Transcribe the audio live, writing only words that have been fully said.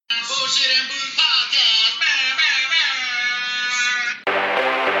Bullshit and Booze Podcast.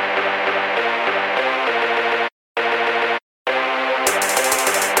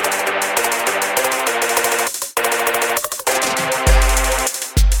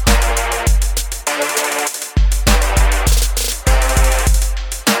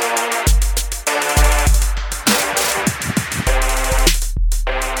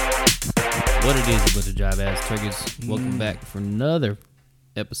 What it is, a bunch of jive-ass turkeys. Welcome back for another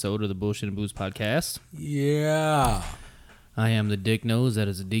episode of the Bullshit and Booze Podcast. Yeah. I am the dicknose, that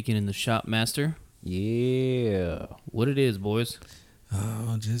is the deacon and the shop master. Yeah. What it is, boys?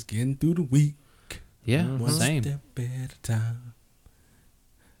 Oh, just getting through the week. Yeah, One same. step at a time.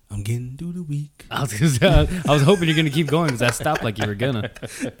 I'm getting through the week. I was hoping you're going to keep going because I stopped like you were gonna.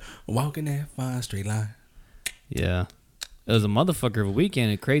 Walking that fine straight line. Yeah. It was a motherfucker of a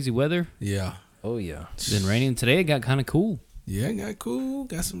weekend. Crazy weather. Yeah. Oh, yeah. It's been raining. Today it got kind of cool. Yeah, it got cool.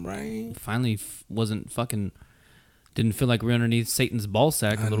 Got some rain. Finally didn't feel like we were underneath Satan's ball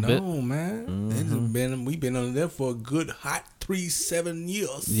sack a little bit. Man. We've been under there for a good hot 3-7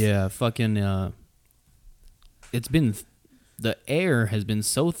 years. Yeah, the air has been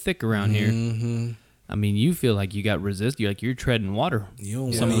so thick around here. Mm-hmm. I mean, you feel like you got you're treading water You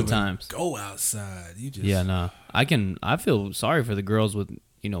don't some of wanna the times. go outside. You just I feel sorry for the girls with,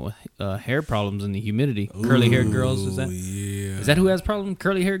 hair problems and the humidity. Curly haired girls, is Yeah. that who has problem?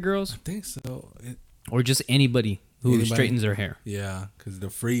 Curly haired girls? I think so. Or just anybody who straightens their hair. Yeah, because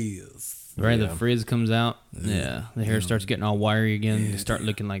the frizz. Right, Yeah. the frizz comes out. Yeah, the hair starts getting all wiry again. They start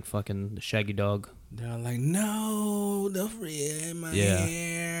looking like fucking the Shaggy Dog. They're like, no, the frizz in my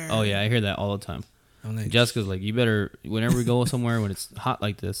hair. Oh yeah, I hear that all the time. I'm like, Jessica's like, you better, whenever we go somewhere when it's hot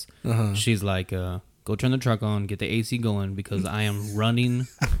like this, she's like, go turn the truck on, get the AC going, because I am running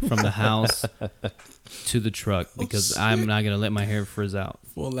from the house to the truck because I'm not going to let my hair frizz out.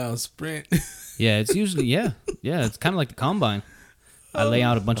 full out sprint. Yeah, it's usually, it's kind of like the combine. I lay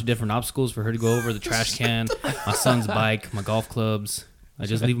out a bunch of different obstacles for her to go over, the trash can, my son's bike, my golf clubs. I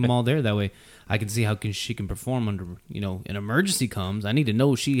just leave them all there. That way I can see how she can perform under, an emergency comes. I need to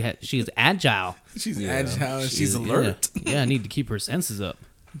know she is agile. She's agile. She's alert. Yeah, I need to keep her senses up.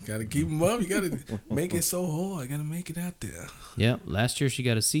 Got to keep them up. You got to make it so hard. Got to make it out there. Yeah, last year she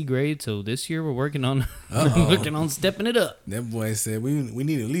got a C grade, so this year we're working on stepping it up. That boy said we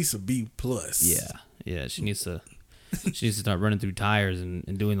need at least a B plus. Yeah, she needs to start running through tires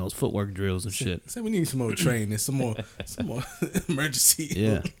and doing those footwork drills and shit. Said we need some more training, some more emergency.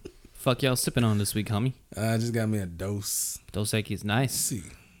 Yeah. Fuck y'all sipping on this week, homie? I just got me a dose. Dos Equis, nice. See.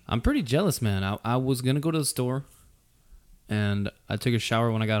 I'm pretty jealous, man. I was gonna go to the store, and I took a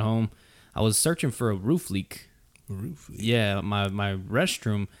shower when I got home. I was searching for a roof leak. Roof leak. Yeah, my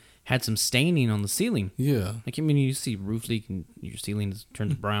restroom had some staining on the ceiling. Yeah. Like, I mean, you see roof leak and your ceiling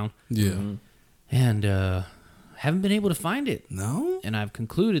turns brown. Yeah. And haven't been able to find it. No? And I've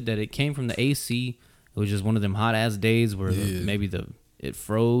concluded that it came from the AC. It was just one of them hot ass days where it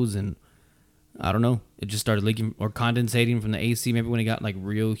froze, and I don't know. It just started leaking or condensating from the AC. Maybe when it got like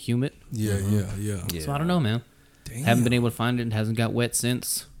real humid. Yeah. So I don't know, man. Damn. Haven't been able to find it. It hasn't got wet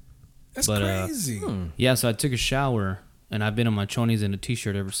since. That's but, crazy. Yeah, so I took a shower, and I've been on my chonies and a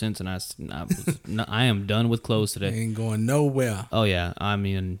t-shirt ever since. And I am done with clothes today. Ain't going nowhere. Oh yeah, I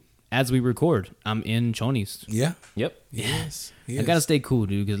mean, as we record, I'm in chonies. Yeah. Yep. Yes. I gotta stay cool,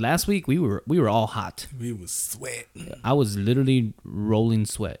 dude, because last week we were all hot. We was sweating. I was literally rolling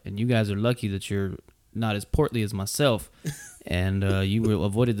sweat, and you guys are lucky that you're not as portly as myself, and you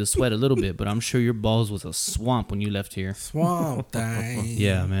avoided the sweat a little bit. But I'm sure your balls was a swamp when you left here. Swamp thing.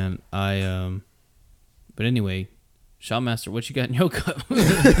 Yeah, man. But anyway, Shopmaster, what you got in your cup?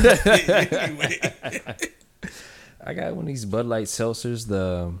 I got one of these Bud Light seltzers,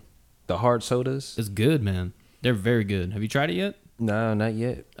 the hard sodas. It's good, man. They're very good. Have you tried it yet? No, not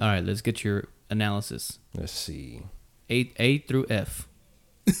yet. All right, let's get your analysis. Let's see. A through F.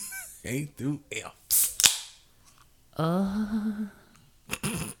 A through F. I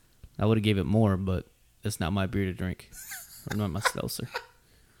would have gave it more, but it's not my beer to drink. Or not my seltzer.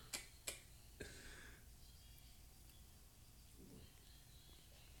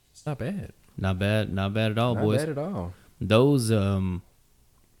 It's not bad. Not bad at all, Not boys. bad at all. Those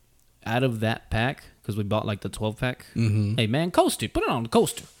out of that pack, because we bought like the 12-pack. Mm-hmm. Hey man, coaster, put it on the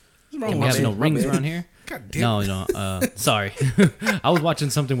coaster. What's wrong We with have no that? rings around here. God damn. No. Sorry, I was watching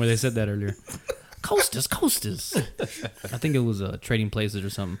something where they said that earlier. Coasters. I think it was Trading Places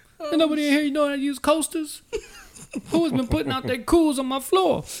or something. Ain't nobody in here you know how to use coasters? Who has been putting out their cools on my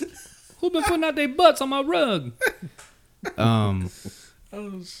floor? Who's been putting out their butts on my rug? Oh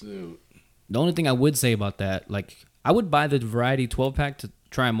shoot. The only thing I would say about that, like, I would buy the variety 12-pack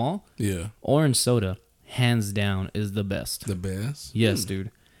try them all. Yeah. Orange soda, hands down, is the best. The best? Yes, dude.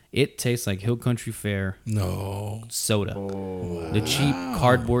 It tastes like Hill Country Fair No. soda. The cheap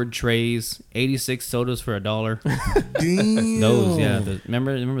cardboard trays, 86 sodas for $1. Damn. Those, yeah.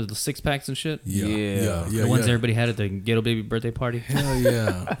 Remember the 6-packs and shit? Yeah. The ones everybody had at the Ghetto Baby birthday party? Hell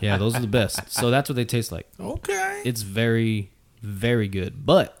yeah. Yeah, those are the best. So that's what they taste like. Okay. It's very, very good.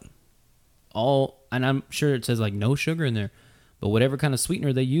 But and I'm sure it says like no sugar in there, but whatever kind of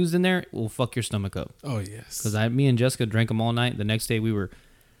sweetener they used in there will fuck your stomach up. Oh, yes. Because me and Jessica drank them all night. The next day we were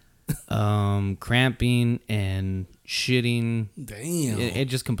cramping and shitting. Damn. It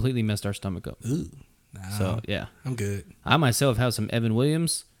just completely messed our stomach up. Ooh. Nah, So, yeah. I'm good. I myself have some Evan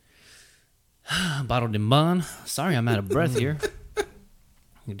Williams. Bottled in bun. Sorry, I'm out of breath here.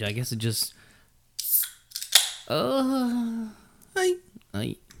 I guess it just... Hey.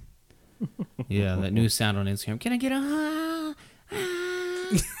 Yeah, that new sound on Instagram. Can I get a...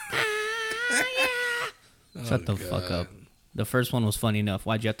 Shut the fuck up. The first one was funny enough.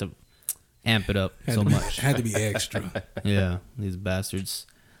 Why'd you have to amp it up so much? Had to be extra. Yeah, these bastards.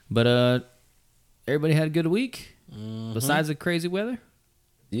 But everybody had a good week? Besides the crazy weather?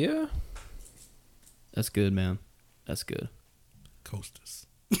 Yeah. That's good, man. That's good. Coasters.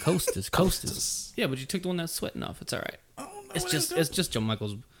 Coasters. Yeah, but you took the one that's sweating off. It's all right. I don't know It's what just that's Joe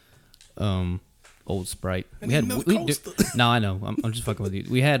Michael's old Sprite. I didn't know Coaster. No, I know. I'm just fucking with you.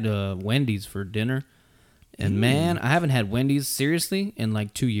 We had Wendy's for dinner, and man, I haven't had Wendy's seriously in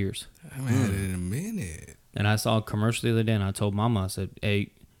like 2 years. I haven't had it in a minute. And I saw a commercial the other day, and I told Mama, I said,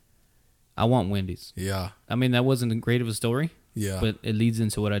 "Hey, I want Wendy's." Yeah. I mean, that wasn't great of a story, Yeah. but it leads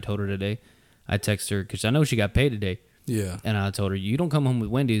into what I told her today. I texted her because I know she got paid today. Yeah. And I told her, you don't come home with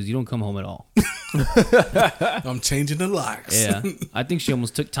Wendy's, you don't come home at all. I'm changing the locks. Yeah. I think she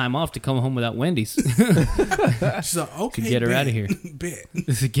almost took time off to come home without Wendy's. She's like, okay. To get her bet. outta here. Bet.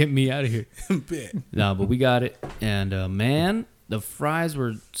 To get me out of here. Bet. No, but we got it. And man, the fries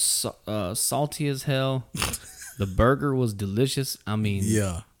were salty as hell. The burger was delicious. I mean,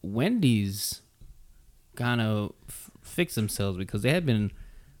 Yeah. Wendy's kind of fixed themselves because they had been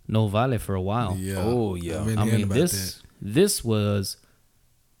no vale for a while. Yeah. Oh, yeah. I've been I hearing mean, about this was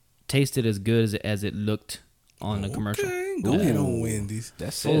tasted as good as it looked on the commercial. Okay. Go ahead on Wendy's.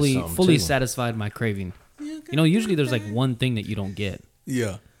 That says something, Fully too. satisfied my craving. You know, usually there's like one thing that you don't get.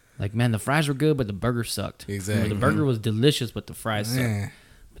 Yeah. Like, man, the fries were good, but the burger sucked. Exactly. Or the burger was delicious, but the fries sucked. Man.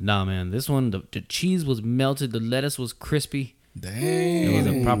 But nah, man, this one, the cheese was melted, the lettuce was crispy. Damn. It was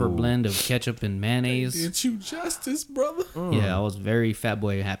a proper blend of ketchup and mayonnaise. Did you justice, brother? Yeah, I was very fat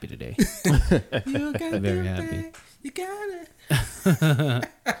boy happy today. You got Very that happy. bag. You got it.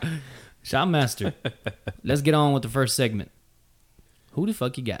 Shot Master, let's get on with the first segment. Who the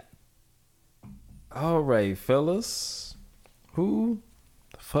fuck you got? All right, fellas. Who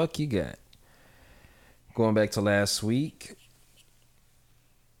the fuck you got? Going back to last week,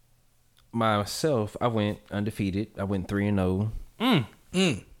 myself, I went undefeated. I went 3-0. And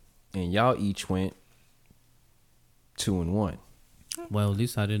y'all each went 2-1. Well, at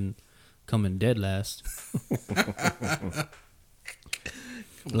least I didn't come in dead last.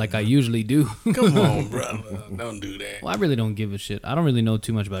 Like I usually do. Come on, brother. Don't do that. Well, I really don't give a shit. I don't really know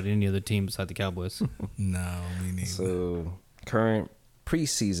too much about any other team besides the Cowboys. No, me neither. So, current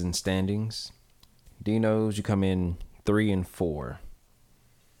preseason standings. Dinos, you come in 3-4.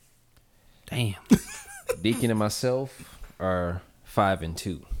 Damn. Deacon and myself are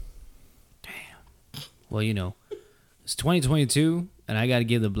 5-2. Well, you know, it's 2022, and I got to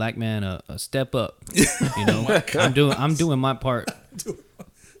give the black man a step up. You know, I'm doing my part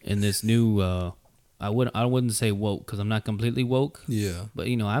in this new. I wouldn't say woke because I'm not completely woke. Yeah. But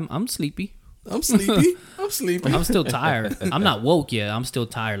you know, I'm sleepy. I'm sleepy. I'm sleepy. I'm still tired. I'm not woke yet. I'm still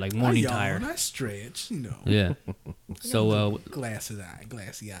tired, like morning tired. I stretch, you know. Yeah. So glassy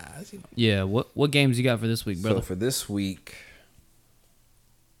eyes, you know. yeah, what games you got for this week, brother? So, for this week,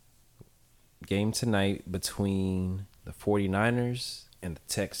 game tonight between the 49ers and the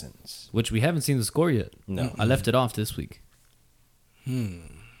Texans. Which we haven't seen the score yet. No. I left it off this week.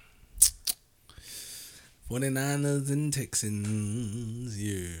 49ers and Texans,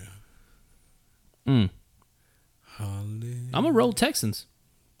 yeah. Holiday. I'm a roll Texans.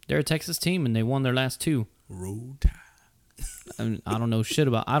 They're a Texas team, and they won their last two. Roll Tide. I mean, I don't know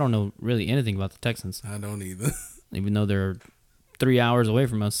really anything about the Texans, I don't either. even though they're 3 hours away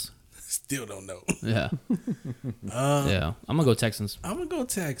from us. Still don't know. Yeah. Yeah. I'm going to go Texans. I'm gonna go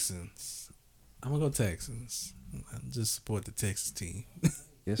Texans. I just support the Texas team.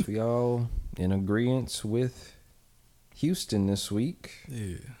 Guess we all in agreement with Houston this week.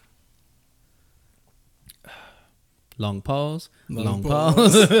 Yeah. Long pause. Long pause.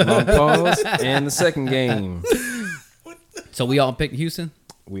 pause. Long pause. And the second game. So we all picked Houston?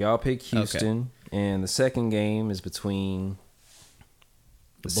 We all picked Houston. And the second game is between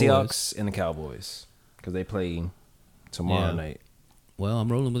the boys. Seahawks and the Cowboys. Because they play tomorrow night. Well,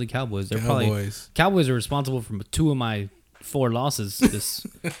 I'm rolling with the Cowboys. They're Cowboys. Cowboys are responsible for 2 of my 4 losses. This,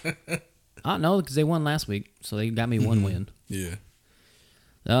 I don't know, because they won last week, so they got me 1 win. Yeah.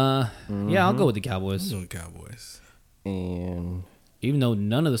 Yeah, I'll go with the Cowboys. I'm going Cowboys. And Even though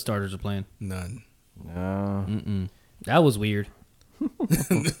none of the starters are playing. None. That was weird.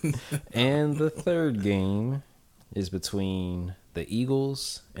 and the third game is between the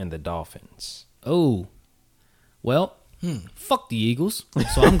Eagles and the Dolphins. Oh, well, fuck the Eagles.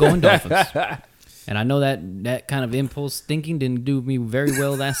 So I'm going Dolphins. And I know that kind of impulse thinking didn't do me very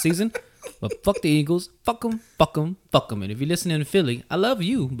well last season. But fuck the Eagles. Fuck them. Fuck them. Fuck them. And if you're listening to Philly, I love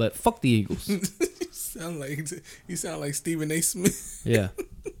you, but fuck the Eagles. You sound like Stephen A. Smith. Yeah.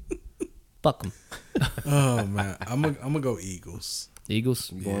 Fuck them. Oh man, I'm gonna go Eagles. Eagles.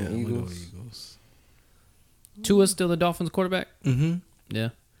 Going Yeah, I'm gonna go Eagles. Eagles. Tua's still the Dolphins quarterback? Mm-hmm. Yeah.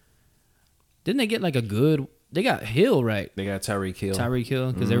 Didn't they get like a good... They got Hill, right? They got Tyreek Hill. Tyreek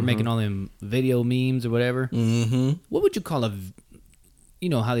Hill, because they were making all them video memes or whatever. Mm-hmm. What would you call you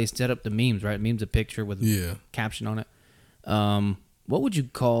know how they set up the memes, right? Memes a picture with Yeah. a caption on it. What would you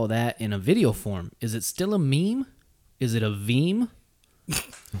call that in a video form? Is it still a meme? Is it a veem?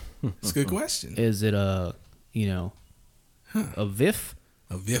 It's a good question. Is it a VIF? A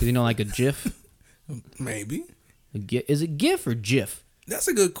 'Cause VIF, you know, like a GIF? maybe. Is it GIF or GIF? That's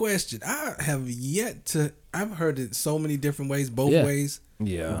a good question. I have yet to. I've heard it so many different ways, both Yeah. ways.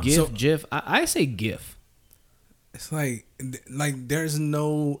 Yeah. GIF, So- GIF. I say GIF. It's like there's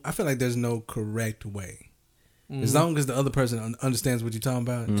no. I feel like there's no correct way. As long as the other person understands what you're talking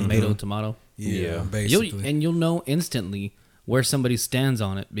about. Tomato. Yeah, Yeah. basically. You'll know instantly where somebody stands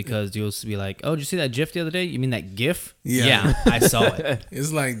on it because you'll be like, "Oh, did you see that GIF the other day? You mean that GIF? Yeah. I saw it.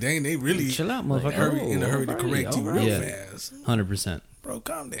 It's like, dang, they really Chill out, motherfucker. in a hurry to correct you real Yeah. fast. 100%. Bro,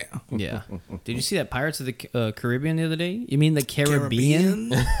 calm down. Yeah. Did you see that Pirates of the Caribbean the other day? You mean the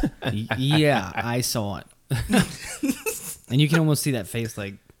Caribbean? Yeah, I saw it. And you can almost see that face,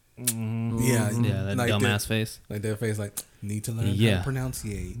 like, Yeah, that like dumbass face. Like that face, like, need to learn how Yeah. to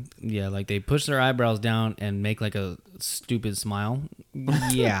pronunciate. Yeah, like they push their eyebrows down and make like a stupid smile.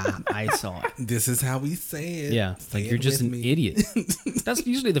 Yeah, I saw it. This is how we say it. Yeah, Say like it you're just with an me. idiot. That's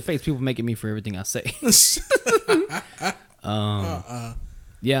usually the face people make at me for everything I say.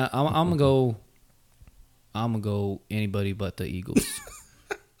 Yeah, I'm gonna go anybody but the Eagles.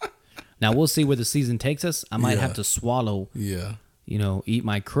 Now we'll see where the season takes us. I might Yeah. have to swallow, Yeah. eat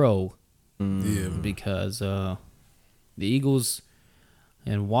my crow Yeah. because the Eagles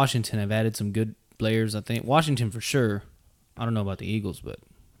and Washington have added some good players. I think Washington for sure. I don't know about the Eagles, but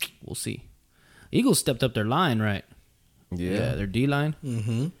we'll see. Eagles stepped up their line, right? Yeah. Their D line.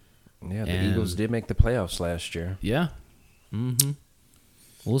 Mm-hmm. Yeah, the And- Eagles did make the playoffs last year. Yeah.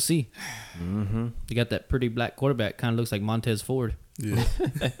 We'll see. They got that pretty black quarterback. Kind of looks like Montez Ford. Yeah.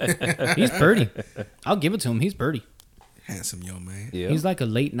 He's pretty. I'll give it to him. He's pretty. Handsome young man. Yeah. He's like a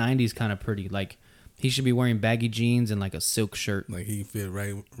late 90s kind of pretty. Like, he should be wearing baggy jeans and like a silk shirt. Like he fit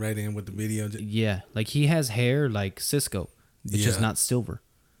right in with the video. Yeah. Like, he has hair like Cisco. It's just Yeah. not silver.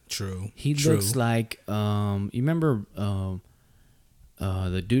 True. He True. looks like, you remember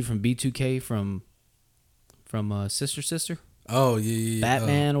the dude from B2K from Sister? Oh yeah.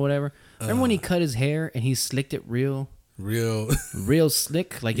 Batman or whatever. Remember when he cut his hair and he slicked it real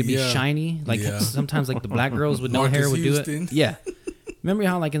slick, like it'd be Yeah. shiny, like Yeah. sometimes like the black girls with no Marcus hair would Houston. do it. Yeah, remember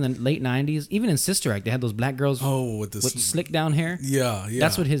how like in the late 90s, even in Sister Act, they had those black girls Oh, with the with slick down hair. Yeah.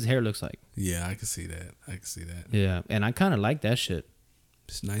 That's what his hair looks like. Yeah, I can see that. Yeah, and I kind of like that shit.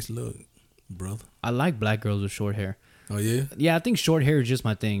 It's a nice look, brother. I like black girls with short hair. Oh yeah. Yeah, I think short hair is just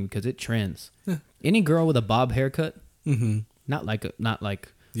my thing because it trends. Any girl with a bob haircut, not like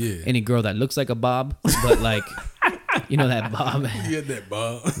Yeah. any girl that looks like a bob, but like that bob. You had that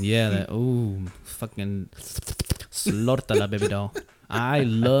bob. Yeah, that fucking slorta baby doll. I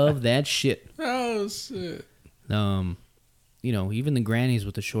love that shit. Oh shit. Even the grannies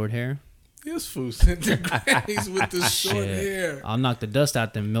with the short hair. This fool sent the grannies with the short Shit. hair. I'll knock the dust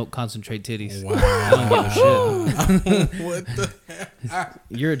out them milk concentrate titties. Wow. I don't give a shit. What the heck?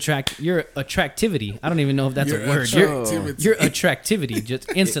 Your attractivity. I don't even know if that's Your a word. attractivity. Your attractivity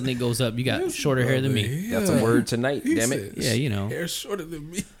just instantly goes up. You got shorter hair than me. That's a word tonight, He damn it. said, Yeah, hair shorter than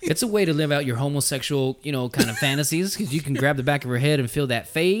me. It's a way to live out your homosexual, kind of fantasies because you can grab the back of her head and feel that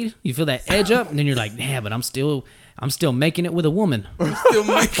fade. You feel that edge up, and then you're like, yeah, but I'm still I'm still making it with a woman. Still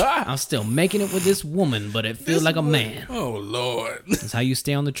making. I'm still making it with this woman, but it feels like a man. Oh Lord. That's how you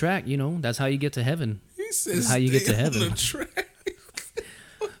stay on the track, you know. That's how you get to heaven. He says How you get to heaven. On the track.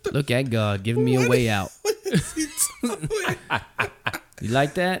 Look at God giving me a way out. He told me. You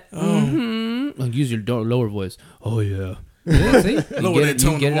like that? Mm-hmm. Use your lower voice. Oh yeah. Yeah, see? Lower that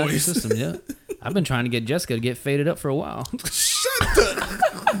tone you get of it out your voice. system. Yeah. I've been trying to get Jessica to get faded up for a while. Shut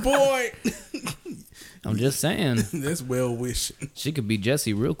the boy. I'm just saying. That's well wishing. She could be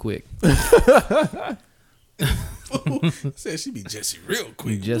Jessie real quick. Said she be Jesse real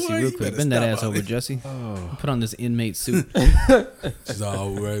quick. Jesse Boy, real you quick. better Bend that stop ass all over, this. Jesse. Put on this inmate suit. She's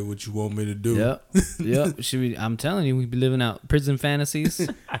all right. What you want me to do? Yep. Yep. I'm telling you, we be living out prison fantasies.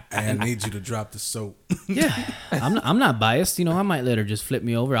 I need you to drop the soap. Yeah. I'm not biased. You know, I might let her just flip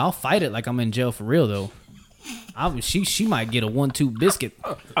me over. I'll fight it like I'm in jail for real, though. She might get a 1-2 biscuit.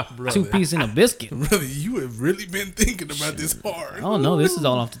 2-piece in a biscuit. Brother, you have really been thinking about this hard. Oh, no. This is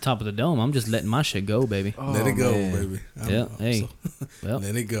all off the top of the dome. I'm just letting my shit go, baby. Let it go, man. baby. Yeah. Hey. Well,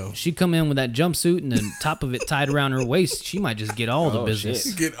 Let it go. she come in with that jumpsuit and the top of it tied around her waist. She might just get all the Oh, business.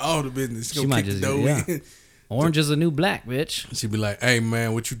 shit. Get all the business. She She gonna might kick just, the door yeah. in. Orange is the new black, bitch. She be like, "Hey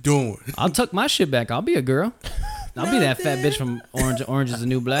man, what you doing?" I'll tuck my shit back. I'll be a girl. I'll be that fat bitch from Orange is the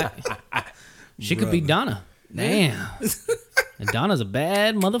New Black. She could be Brother. Donna. Damn. And Donna's a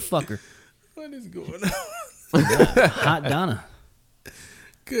bad motherfucker. What is going on? Hot Donna.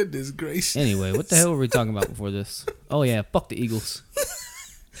 Goodness gracious. Anyway, what the hell were we talking about before this? Oh, yeah. Fuck the Eagles.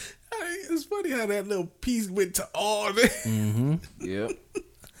 It's funny how that little piece went to all that. Yep.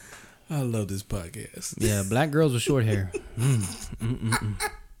 I love this podcast. Yeah, black girls with short hair.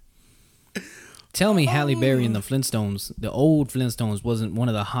 Tell me Halle Berry and the Flintstones, the old Flintstones, wasn't one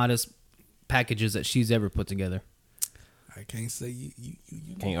of the hottest packages that she's ever put together. I can't say you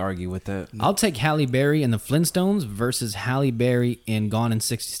Can't argue with that. I'll take Halle Berry and the Flintstones versus Halle Berry in Gone in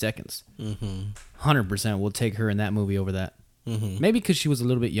 60 Seconds. 100% will take her in that movie over that. Maybe because she was a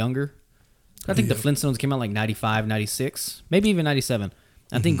little bit younger. I think the Flintstones came out like 95, 96, maybe even 97.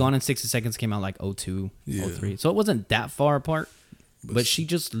 I think Gone in 60 Seconds came out like 02, Yeah. 03. So it wasn't that far apart. But she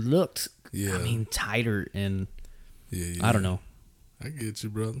just looked, Yeah. I mean, tighter and yeah. I don't know, I get you,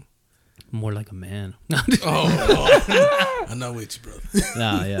 brother. more like a man. Oh, I know with you, brother.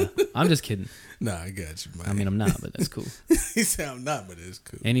 Nah, yeah. I'm just kidding. Nah, I got you, man. I mean, I'm not, but that's cool. he said I'm not, but it's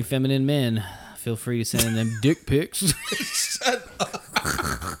cool. Any feminine men, feel free to send in them dick pics.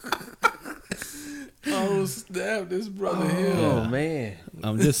 Oh, snap, this brother here. Oh man.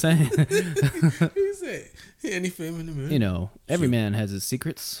 I'm just saying. He said, any feminine man. You know, every man has his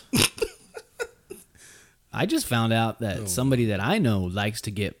secrets. I just found out that somebody that I know likes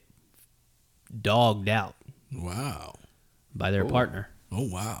to get dogged out Wow. by their partner. Oh,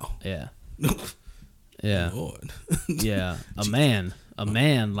 wow. Yeah. Yeah. Lord. Yeah. A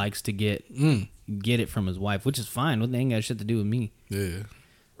man likes to get it from his wife, which is fine. It ain't got shit to do with me. Yeah.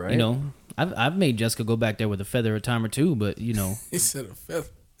 Right. You know, I've made Jessica go back there with a feather a time or two, but you know, He said a feather.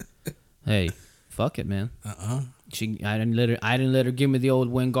 hey, fuck it, man. Uh-uh. I didn't let her give me the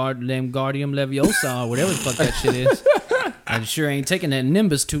old Wingardium Leviosa or whatever the fuck that shit is. I sure ain't taking that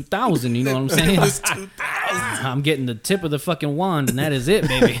Nimbus 2000. You know what I'm saying? It's 2000. I'm getting the tip of the fucking wand, and that is it,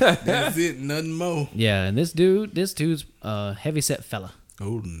 baby. That's it. Nothing more. Yeah, and this dude's a heavyset fella.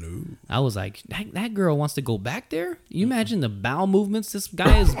 Oh, no. I was like, that girl wants to go back there. You imagine the bowel movements this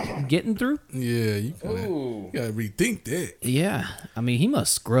guy is getting through? Yeah, you gotta rethink that. Yeah, I mean, he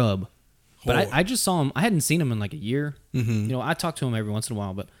must scrub. But Hard. I just saw him. I hadn't seen him in like a year. You know, I talk to him every once in a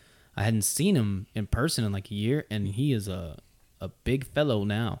while, but I hadn't seen him in person in like a year, and he is a big fellow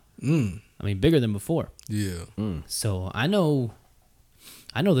now. I mean, bigger than before. Yeah. So I know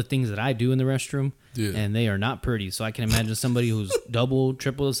the things that I do in the restroom, Yeah. and they are not pretty. So I can imagine somebody who's double,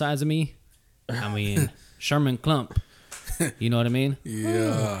 triple the size of me. I mean, Sherman Klump. You know what I mean?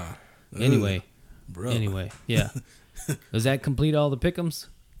 Yeah. Anyway, Bro. yeah. Does that complete all the pick'ems?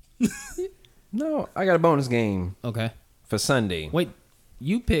 No, I got a bonus game Okay. for Sunday. Wait,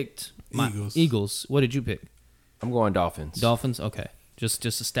 you picked my Eagles. What did you pick? I'm going Dolphins. Dolphins? Okay. Just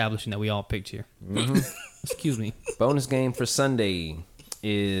establishing that we all picked here. Excuse me. Bonus game for Sunday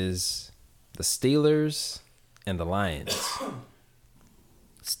is the Steelers and the Lions.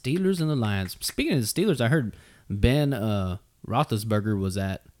 Steelers and the Lions. Speaking of the Steelers, I heard Ben Roethlisberger was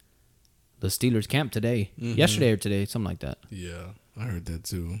at the Steelers camp today. Yesterday or today, something like that. Yeah, I heard that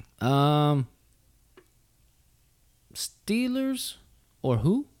too. Steelers or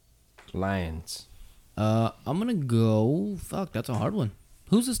who? Lions. I'm gonna go. Fuck, that's a hard one.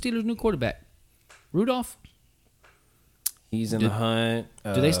 Who's the Steelers' new quarterback? Rudolph? He's in the hunt.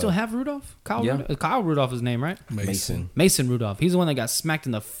 Do they still have Rudolph? Yeah. Kyle Rudolph is his name, right? Mason? Mason Rudolph. He's the one that got smacked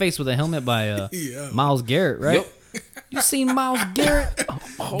in the face with a helmet by Yeah. Myles Garrett, right? Yep. You seen Myles Garrett?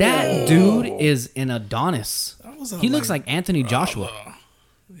 That dude is an Adonis. He looks like Anthony Joshua.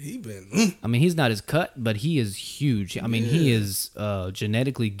 He been. I mean, he's not as cut, but he is huge. I mean, he is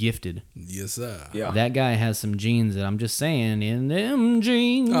genetically gifted. Yes, sir. Yeah. That guy has some genes that I'm just saying, in them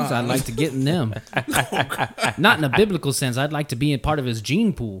genes, I'd like to get in them. Not in a biblical sense. I'd like to be a part of his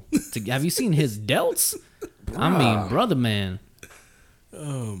gene pool. Have you seen his delts? I mean, brother, man.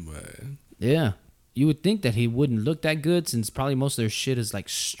 Oh man. Yeah. You would think that he wouldn't look that good since probably most of their shit is like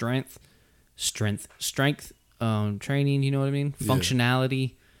strength, training, you know what I mean? Yeah.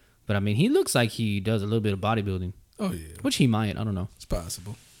 Functionality. But I mean, he looks like he does a little bit of bodybuilding. Oh yeah. Which he might. I don't know. It's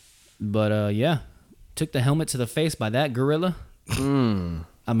possible. But yeah. Took the helmet to the face by that gorilla.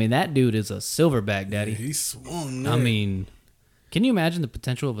 I mean, that dude is a silverback, daddy. Yeah, he swung. I there. mean, can you imagine the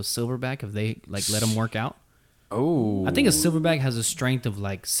potential of a silverback if they like let him work out? Oh. I think a silverback has a strength of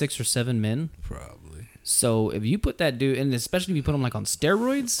like 6 or 7 men. Probably. So if you put that dude, and especially if you put him like on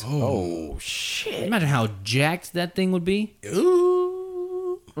steroids, Oh shit. imagine how jacked that thing would be.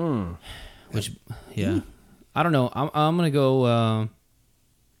 Ooh. Which, yeah, I don't know. I'm gonna go.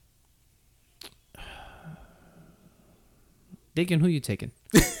 Deacon, who you taking?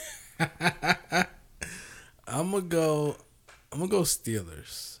 I'm gonna go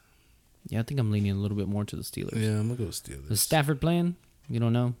Steelers. Yeah, I think I'm leaning a little bit more to the Steelers. Yeah, I'm gonna go Steelers. Is Stafford playing? You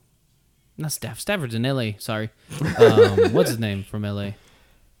don't know? Not Stafford's in L.A. Sorry. What's his name from L.A.?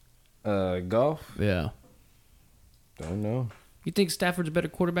 Golf? Yeah. Don't know. You think Stafford's a better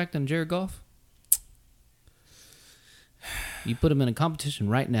quarterback than Jared Goff? You put him in a competition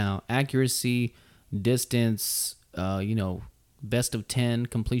right now. Accuracy, distance, best of 10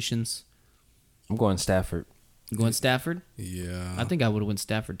 completions. I'm going Stafford. You going Stafford? Yeah. I think I would have went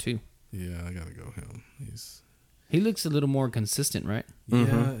Stafford too. Yeah, I gotta go him. He looks a little more consistent, right?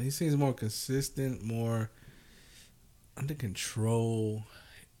 Yeah, he seems more consistent, more under control,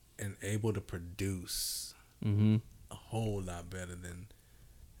 and able to produce Mm-hmm. a whole lot better than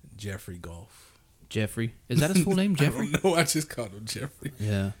Jeffrey Goff. Jeffrey. Is that his full name, Jeffrey? I don't know. I just called him Jeffrey.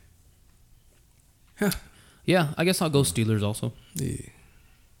 Yeah. Yeah, I guess I'll go Steelers also. Yeah.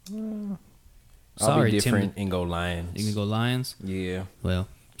 I'll Sorry, be Tim. different and go Lions. You can go Lions? Yeah. Well,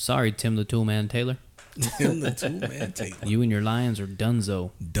 sorry, Tim the Toolman Taylor. Him the two-man Taylor. You and your Lions are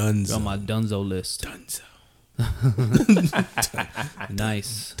dunzo. Dunzo. You're on my dunzo list. Dunzo.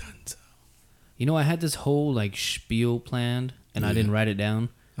 Nice. Dunzo. You know, I had this whole like spiel planned, and I didn't write it down,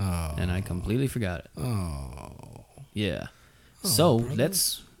 Oh. and I completely forgot it. Oh. Yeah. So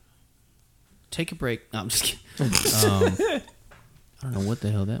let's take a break. No, I'm just kidding. I don't know what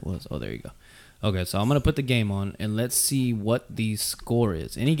the hell that was. Oh, there you go. Okay, so I'm gonna put the game on, and let's see what the score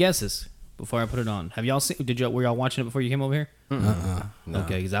is. Any guesses before I put it on? Have y'all seen? Were y'all watching it before you came over here? Uh-uh.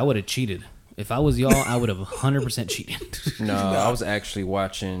 Okay, because I would have cheated. If I was y'all, I would have 100% cheated. No, I was actually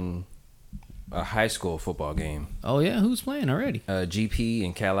watching a high school football game. Oh yeah, who's playing already? GP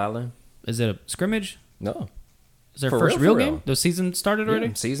and Cal Allen. Is it a scrimmage? No. Is their For first real, real for game? real. The season started already?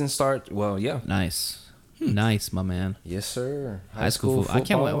 Yeah, season start. Well, yeah. Nice. Nice, my man. Yes, sir. High school football. I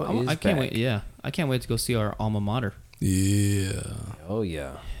can't wait. is I can't back. wait. Yeah, I can't wait to go see our alma mater. Yeah. Oh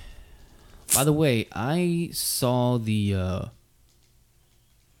yeah. By the way, I saw the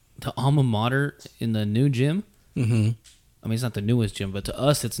alma mater in the new gym. Mm-hmm. I mean, it's not the newest gym, but to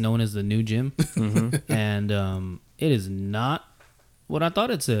us, it's known as the new gym. And it is not what I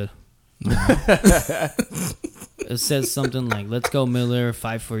thought it said. It says something like, "Let's go, Miller.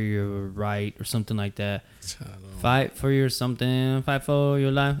 Fight for your right," or something like that. Fight for your something. Fight for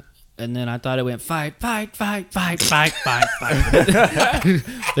your life. And then I thought it went fight, fight, fight, fight, fight, fight, fight.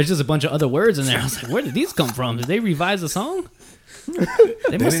 There's just a bunch of other words in there. I was like, where did these come from? Did they revise the song?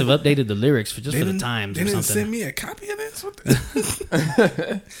 They must have updated the lyrics for the times They or didn't something. send me a copy of this. What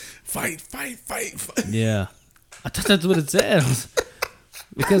the? Fight, fight, fight, fight. Yeah, I thought that's what it says.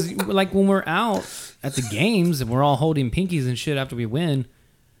 Because like when we're out at the games and we're all holding pinkies and shit after we win.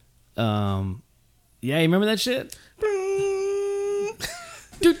 Yeah, you remember that shit?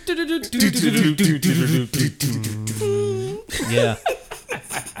 Yeah.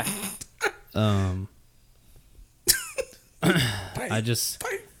 I just,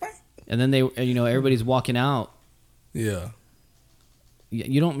 Fight, fight. and then they, everybody's walking out. Yeah.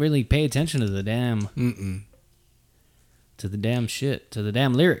 You don't really pay attention to the damn, Mm-mm. to the damn shit, to the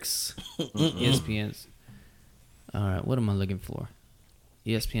damn lyrics. ESPN's. All right, what am I looking for?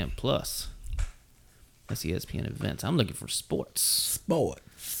 ESPN Plus. That's ESPN events. I'm looking for sports. Sport.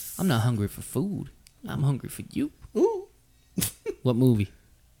 I'm not hungry for food. I'm hungry for you. Ooh. What movie?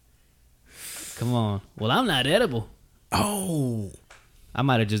 Come on. Well, I'm not edible. Oh, I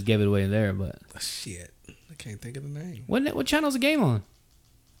might have just gave it away there, but shit. I can't think of the name. what channel's the game on?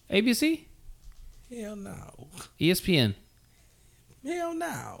 ABC? Hell no. ESPN? Hell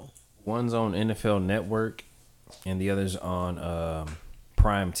no. One's on NFL Network, and the other's on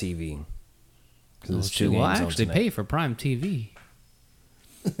Prime TV. Oh, There's shit. Well, I actually pay for Prime TV.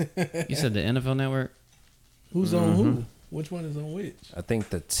 You said the NFL Network? Who's on who? Which one is on which? I think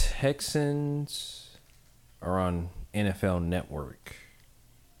the Texans are on NFL Network.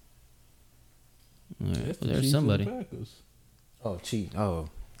 All right, That's the well, there's Chiefs and somebody. Packers. Oh, cheat. Oh,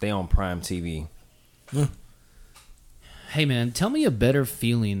 they on Prime TV. Hey, man, tell me a better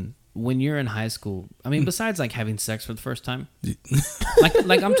feeling when you're in high school. I mean, besides like having sex for the first time,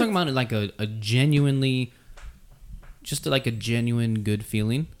 like I'm talking about it like a genuinely, just like a genuine good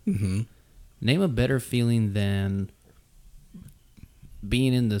feeling. Mm-hmm. Name a better feeling than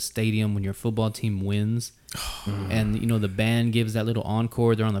being in the stadium when your football team wins, and you know the band gives that little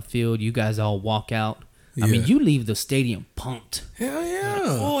encore. They're on the field. You guys all walk out. I mean, Yeah. you leave the stadium pumped. Hell yeah.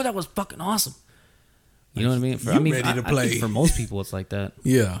 Oh, that was fucking awesome. You know what I mean? You ready to I think play. for most people, it's like that.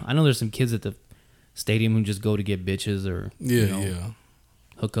 Yeah. I know there's some kids at the stadium who just go to get bitches or Yeah, you know, yeah.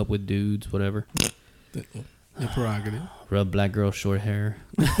 hook up with dudes, whatever. The prerogative. Rub black girl short hair.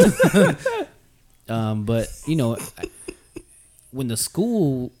 But you know, when the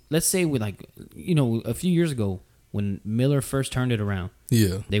school, let's say with like, you know, a few years ago when Miller first turned it around,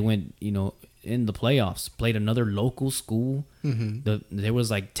 Yeah. they went, you know, in the playoffs, played another local school. Mm-hmm. There was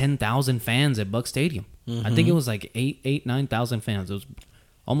like 10,000 fans at Buck Stadium. I think it was like 9,000 fans. It was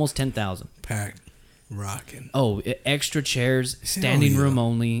almost 10,000. Packed. Rocking. Oh, extra chairs, standing yeah. room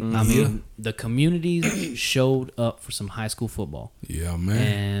only. I mean, the community showed up for some high school football. Yeah,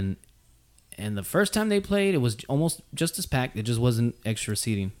 man. And the first time they played, it was almost just as packed. It just wasn't extra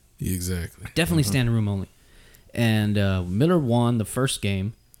seating. Exactly. Definitely standing room only. And Miller won the first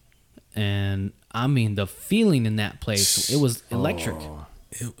game. And I mean, the feeling in that place, it was electric.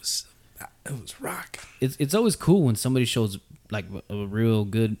 It was rocking. It's always cool when somebody shows like a real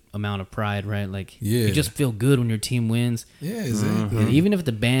good amount of pride, right? Like Yeah. you just feel good when your team wins. Yeah, exactly. And even if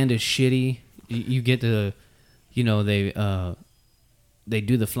the band is shitty, you get to, you know, they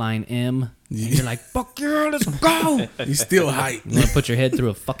do the flying M. And you're like, fuck yeah, let's go. You still hype. You want to put your head through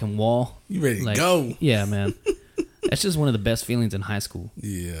a fucking wall. You ready to Like, go. Yeah, man. That's just one of the best feelings in high school.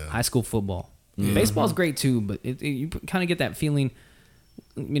 Yeah. High school football. Baseball's great too, but you kind of get that feeling,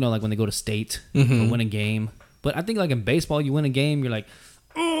 you know, like when they go to state or win a game. But I think like in baseball, you win a game, you're like,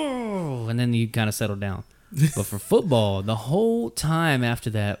 oh, and then you kind of settle down. But for football, the whole time after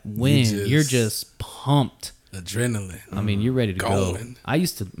that win, you're just pumped. Adrenaline. I mean, you're ready to go. Going. I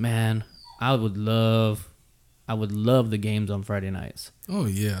used to, man, I would love the games on Friday nights. Oh,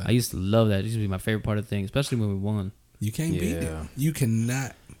 yeah. I used to love that. It used to be my favorite part of the thing, especially when we won. You can't beat it. Yeah. You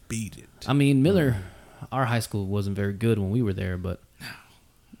cannot beat it. I mean, Miller, our high school wasn't very good when we were there, but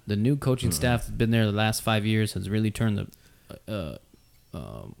the new coaching staff that's been there the last 5 years has really turned the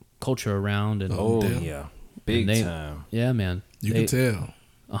culture around. And Oh, damn. yeah. Big they- time. yeah, man, You can tell.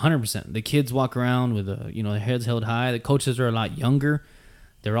 100%. The kids walk around with their heads held high. The coaches are a lot younger.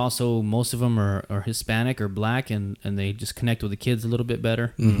 They're also, most of them are Hispanic or black, and they just connect with the kids a little bit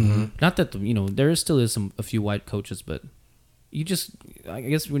better. Mm-hmm. Not that there still is a few white coaches, but you just, I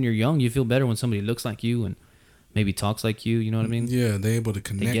guess when you're young, you feel better when somebody looks like you and maybe talks like you. You know what I mean? Yeah, they're able to They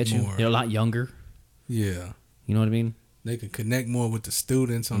connect get you. more. They're a lot younger. Yeah. You know what I mean? They can connect more with the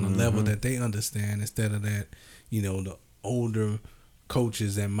students on the level that they understand instead of that, the older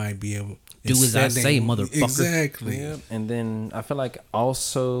coaches that might be able Do as I say, motherfucker. Exactly. Yeah. And then I feel like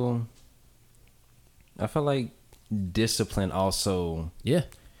discipline also Yeah.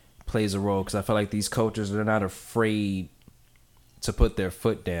 plays a role, because I feel like these coaches, they're not afraid to put their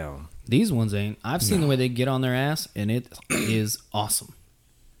foot down. These ones ain't. I've seen the way they get on their ass, and it is awesome.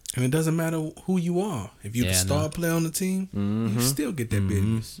 And it doesn't matter who you are. If you're the star player on the team, you still get that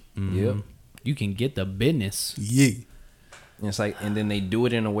business. Yep. You can get the business. Yeah. And it's like, and then they do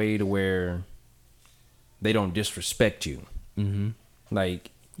it in a way to where they don't disrespect you. Mm-hmm. Like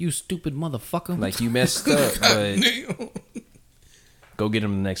You stupid motherfucker. Like you messed up, but go get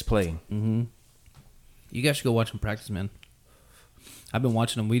him the next play. Mm-hmm. You guys should go watch them practice, man. I've been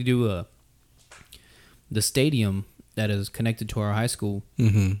watching them. We do the stadium that is connected to our high school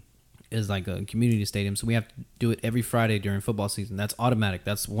is like a community stadium, so we have to do it every Friday during football season. That's automatic.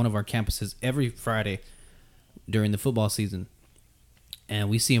 That's one of our campuses every Friday during the football season, and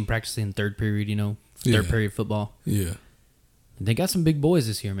we see them practicing third period. Third period football. Yeah. They got some big boys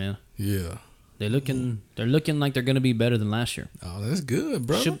this year, man. Yeah. They're looking like they're gonna be better than last year. Oh, that's good,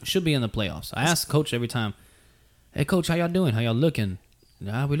 bro. Should be in the playoffs. I ask coach every time, "Hey coach, how y'all doing? How y'all looking?"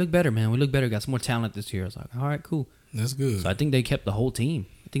 "Nah, we look better, man. We look better. Got some more talent this year." I was like, "All right, cool." That's good. So I think they kept the whole team.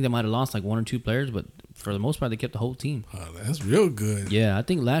 I think they might have lost like 1 or 2 players, but for the most part, they kept the whole team. Oh, that's real good. Yeah, I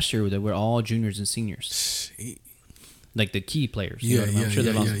think last year they were all juniors and seniors, Shit. like the key players. Yeah, I'm sure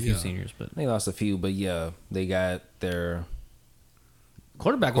they yeah, lost yeah, a few yeah. seniors, but They lost a few, but yeah, they got their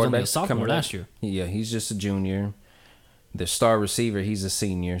quarterback was only a quarterback's sophomore coming last back. year. Yeah, he's just a junior. The star receiver, he's a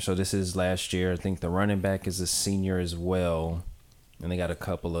senior, so this is last year. I think the running back is a senior as well, and they got a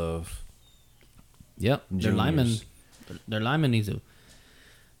couple of Yep, juniors. their lineman needs to.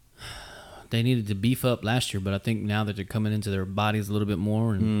 They needed to beef up last year, but I think now that they're coming into their bodies a little bit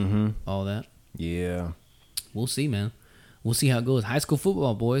more and all that, Yeah, we'll see, man. We'll see how it goes. High school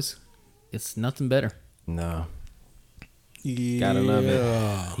football, boys, it's nothing better. no, Yeah. Gotta love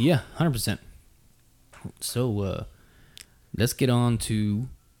it. Yeah, 100%. So, let's get on to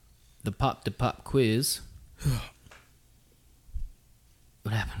the pop quiz.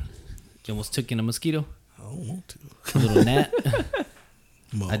 What happened? You almost took in a mosquito? I don't want to. A little gnat?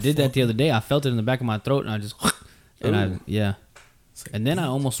 I did that the other day. I felt it in the back of my throat, and I just... And And then I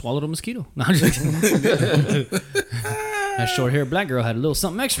almost swallowed a mosquito. No, I'm just kidding. That short-haired black girl had a little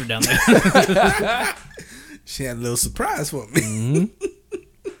something extra down there. She had a little surprise for me.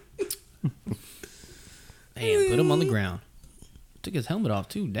 Damn, put him on the ground. Took his helmet off,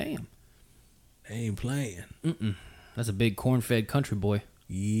 too. Damn. They ain't playing. That's a big corn-fed country boy.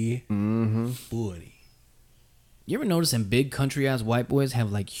 Yeah. Buddy. You ever notice them big country-ass white boys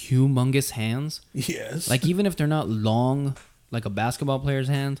have, like, humongous hands? Yes. Like, even if they're not long, like a basketball player's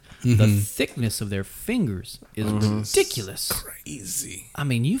hands, the thickness of their fingers is ridiculous. crazy. I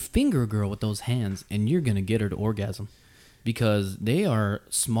mean, you finger a girl with those hands, and you're going to get her to orgasm. Because they are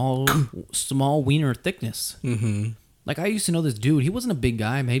small wiener thickness. Like, I used to know this dude. He wasn't a big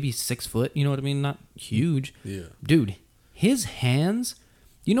guy, maybe 6 foot. You know what I mean? Not huge. Yeah. Dude, his hands...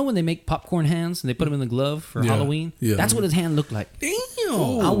 You know when they make popcorn hands and they put them in the glove for Yeah. Halloween? Yeah. That's what his hand looked like. Damn.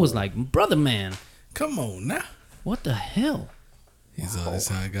 I was like, brother man, Come on now. what the hell? He's all this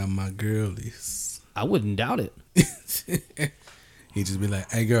how I got my girlies. I wouldn't doubt it. He just be like,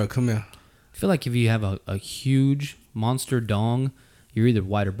 "Hey girl, come here." I feel like if you have a huge monster dong, you're either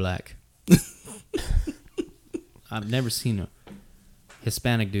white or black. I've never seen a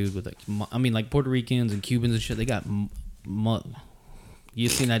Hispanic dude with like Puerto Ricans and Cubans and shit. They got you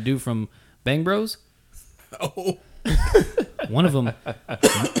seen that dude from Bang Bros? Oh. One of them,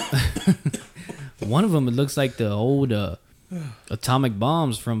 it looks like the old atomic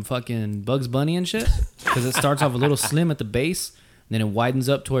bombs from fucking Bugs Bunny and shit. Because it starts off a little slim at the base, and then it widens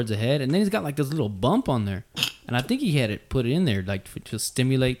up towards the head, and then he's got like this little bump on there. And I think he had it put in there like to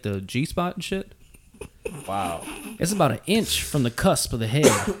stimulate the G spot and shit. wow. It's about 1 inch from the cusp of the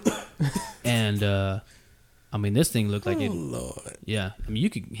head, and I mean this thing looked like it. Lord. Yeah, I mean you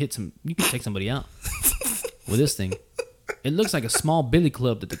could take somebody out with this thing. It looks like a small billy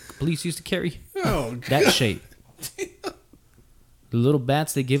club that the police used to carry. Oh, God. That shape. The little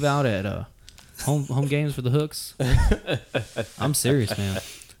bats they give out at home games for the hooks. I'm serious, man.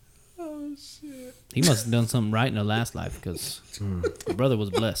 Oh, shit. He must have done something right in the last life because my brother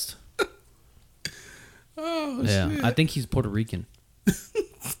was blessed. Oh, Yeah, shit. I think he's Puerto Rican.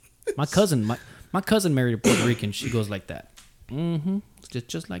 My cousin married a Puerto Rican. She goes like that.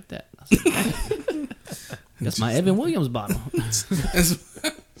 Just like that. I was like, that's my Evan Williams bottle. That's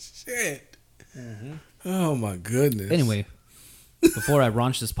shit. Oh, my goodness. Anyway, before I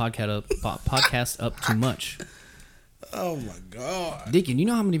launch this podcast up too much, Oh, my God. Deacon, you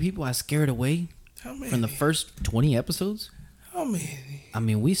know how many people I scared away How many? from the first 20 episodes? How many? I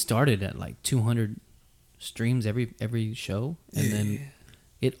mean, we started at like 200 streams every show, and then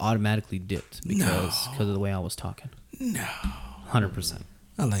it automatically dipped because of the way I was talking. No. 100%.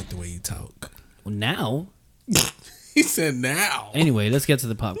 I like the way you talk. Well, now, He said now. anyway, let's get to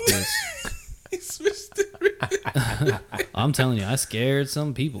the pop quiz. He switched it. I'm telling you, I scared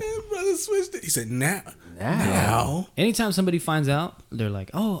some people. His brother switched it. He said now. Now. Anytime somebody finds out, they're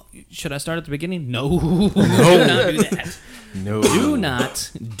like, "Oh, should I start at the beginning?" No, do not do that. No. Do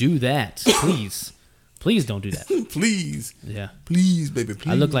not do that, please. Please don't do that. Please. Yeah, Please, baby,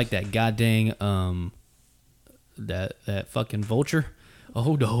 please. I look like that goddamn that fucking vulture.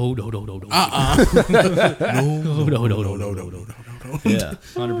 Oh no. No. No. Yeah,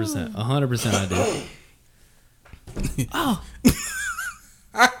 100%. 100% I do. Oh.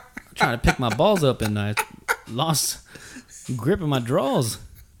 Trying to pick my balls up and I lost grip of my drawers.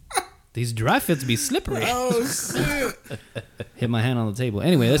 These dry fits be slippery. Oh shit! Hit my hand on the table.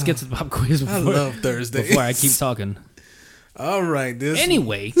 Anyway, let's get to the pop quiz I before, love Thursdays. before I keep talking. All right, this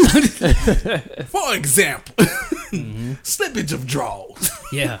Anyway. for example, slippage of draws.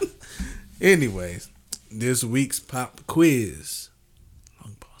 Yeah. Anyways, this week's pop quiz.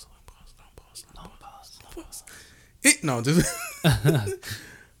 Long pause.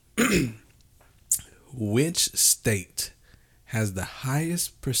 Which state has the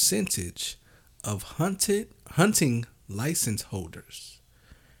highest percentage of hunting license holders?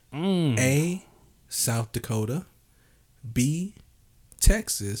 A, South Dakota. B,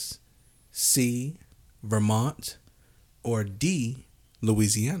 Texas. C, Vermont. Or D,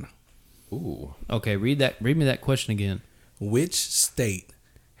 Louisiana. Ooh. Okay, read me that question again. Which state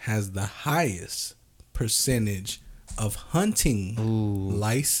has the highest percentage of hunting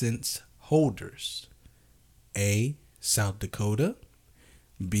license holders? A, South Dakota.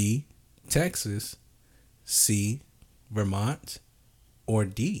 B, Texas. C, Vermont. Or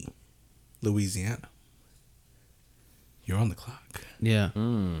D, Louisiana. You're on the clock. Yeah.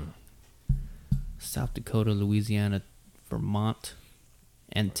 South Dakota, Louisiana, Vermont,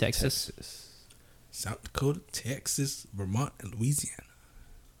 and Texas. South Dakota, Texas, Vermont, and Louisiana.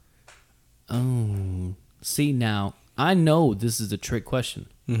 Oh. See, now, I know this is a trick question.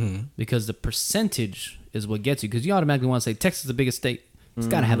 Because the percentage is what gets you. Because you automatically want to say Texas is the biggest state. It's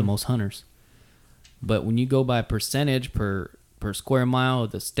got to have the most hunters. But when you go by percentage per square mile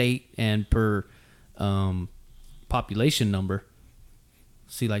of the state and per population number,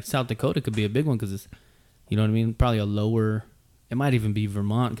 see, like South Dakota could be a big one because it's, you know what I mean? Probably a lower, it might even be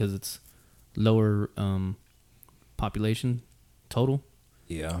Vermont because it's lower population total.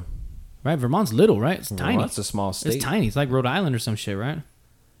 Yeah. Right? Vermont's little, right? It's tiny. Vermont's a small state. It's tiny. It's like Rhode Island or some shit, right?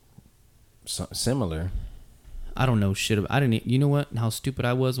 Similar. I don't know shit about. You know what? How stupid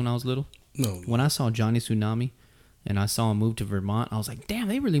I was when I was little. No. When I saw Johnny Tsunami, and I saw him move to Vermont, I was like, "Damn,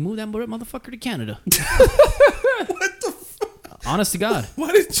 they really moved that motherfucker to Canada." What the fuck? Honest to God.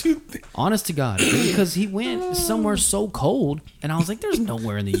 Why did you think? Honest to God, because he went somewhere so cold, and I was like, "There's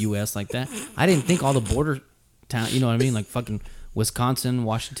nowhere in the U.S. like that." I didn't think all the border town. You know what I mean? Like fucking Wisconsin,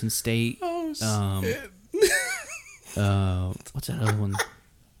 Washington State. Oh, shit. What's that other one?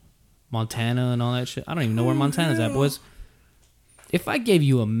 Montana and all that shit. I don't even know where Montana's at, boys. If I gave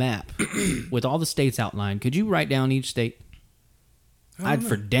you a map with all the states outlined, could you write down each state? I'd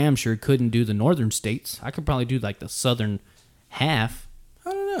for damn sure couldn't do the northern states. I could probably do like the southern half.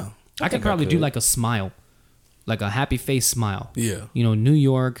 I don't know. I could probably do like a smile, like a happy face smile. Yeah. You know, New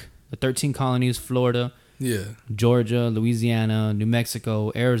York, the 13 colonies, Florida, Yeah. Georgia, Louisiana, New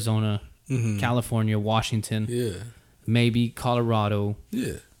Mexico, Arizona, California, Washington, Yeah. maybe Colorado.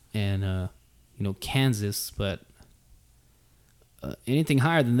 Yeah. And Kansas, but anything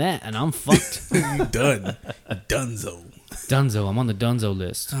higher than that, and I'm fucked. You done. Dunzo. Dunzo, I'm on the Dunzo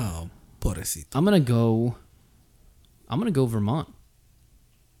list. Oh, pobrecito. I'm gonna go Vermont.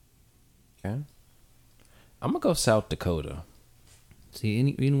 Okay. I'm gonna go South Dakota. See,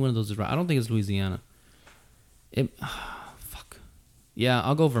 any one of those is right. I don't think it's Louisiana. Fuck. Yeah,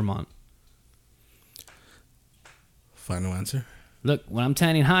 I'll go Vermont. Final answer. Look, when I'm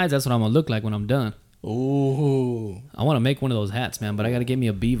tanning hides, that's what I'm gonna look like when I'm done. Oh, I want to make one of those hats, man, but I gotta get me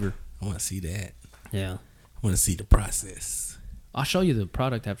a beaver. I want to see that. Yeah. I want to see the process. I'll show you the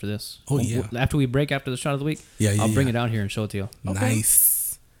product after this. Oh, yeah. After we break after the shot of the week, Yeah, I'll bring it out here and show it to you.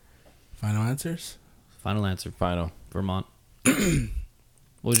 Nice. Final answers? Final answer. Final. Vermont. What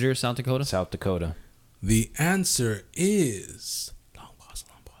was yours? South Dakota? South Dakota. The answer is... Long pause.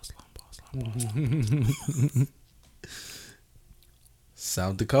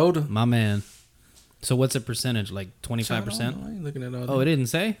 South Dakota. My man. So what's the percentage? Like 25%? I ain't looking at all Oh, that. it didn't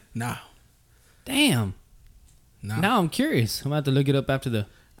say? Nah. Damn. Now I'm curious. I'm going to have to look it up after the...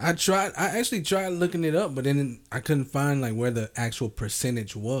 I actually tried looking it up, but then I couldn't find like where the actual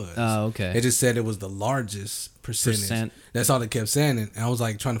percentage was. Oh, okay. It just said it was the largest percentage. That's all it kept saying. And I was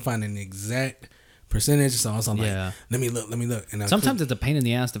like trying to find an exact percentage. So I was like, let me look. And sometimes it's a pain in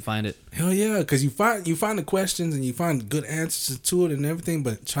the ass to find it. Hell yeah, because you find the questions and you find good answers to it and everything,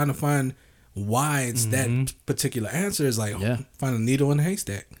 but trying to find why it's that particular answer is like find a needle in a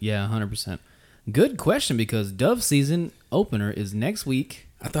haystack. Yeah, 100%. Good question, because dove season opener is next week.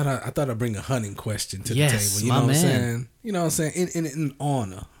 I thought I'd bring a hunting question to the Yes, table. You my know what I'm man. saying? You know what I'm saying? In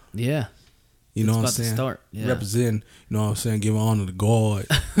honor. Yeah. You know It's what I'm about to saying? start. Yeah. Represent, you know what I'm saying? Give honor to God.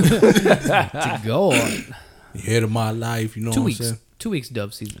 To go on. The head of my life, you know 2 what weeks. I'm saying? 2 weeks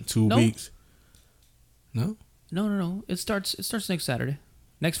dove season. 2 weeks. No? No. It starts next Saturday.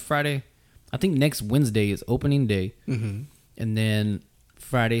 Next Friday. I think next Wednesday is opening day. Mm-hmm. And then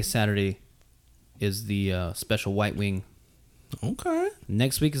Friday, Saturday is the special white wing. Okay.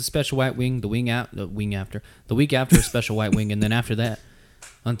 Next week is a special white wing. The week after is special white wing, and then after that,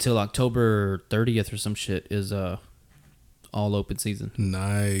 until October 30th or some shit is all open season.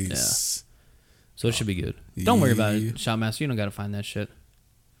 Nice. Yeah. So it should be good. Don't worry about Yeah. it, Shotmaster. You don't got to find that shit.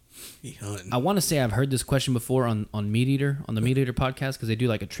 He hunting. I want to say I've heard this question before on Meat Eater, on the Meat Eater podcast, because they do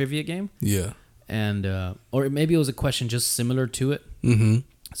like a trivia game. Yeah. And or maybe it was a question just similar to it. Mm-hmm.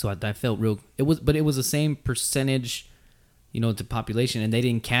 So I felt real. It was the same percentage, to population, and they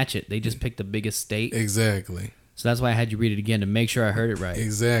didn't catch it. They just picked the biggest state. Exactly. So that's why I had you read it again to make sure I heard it right.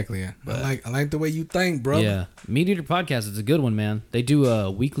 Exactly. I like the way you think, brother. Yeah, Meat Eater podcast is a good one, man. They do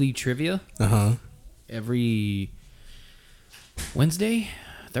a weekly trivia. Every Wednesday,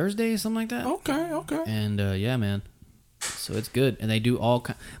 Thursday, something like that. Okay. And yeah, man. So it's good, and they do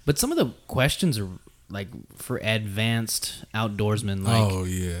but some of the questions are like for advanced outdoorsmen. Like,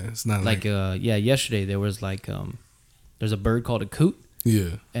 it's not like yesterday there was like there's a bird called a coot.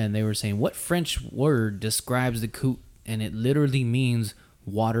 Yeah. And they were saying what French word describes the coot, and it literally means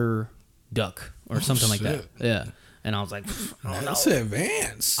water duck or something like that. Yeah. And I was like, that's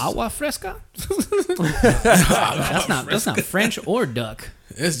advanced. Agua fresca. That's not French or duck.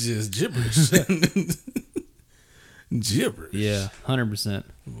 It's just gibberish. Gibberish. Yeah, 100%.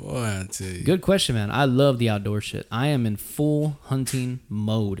 Boy, I tell you. Good question, man. I love the outdoor shit. I am in full hunting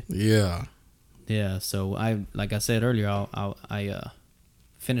mode. Yeah. Yeah. So like I said earlier, I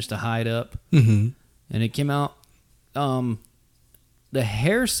finished a hide up, Mm-hmm. and it came out. The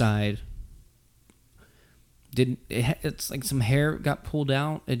hair side didn't. It's like some hair got pulled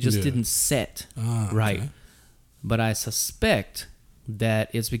out. It just didn't set right. Okay. But I suspect that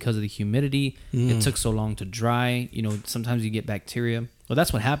it's because of the humidity. It took so long to dry. Sometimes you get bacteria. Well,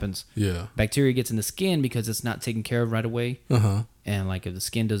 that's what happens. Yeah. Bacteria gets in the skin because it's not taken care of right away. And like if the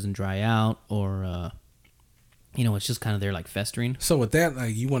skin doesn't dry out, or it's just kind of there like festering. So with that,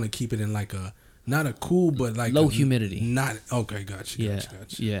 like you want to keep it in like not a cool, but like low humidity. Not okay. Gotcha.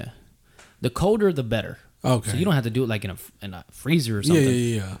 Yeah. The colder, the better. Okay. So you don't have to do it like in a freezer or something.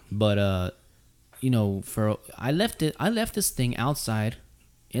 Yeah. But I left this thing outside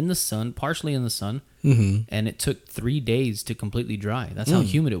in the sun, partially in the sun, and it took 3 days to completely dry. That's how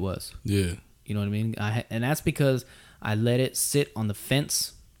humid it was. Yeah. You know what I mean? And that's because I let it sit on the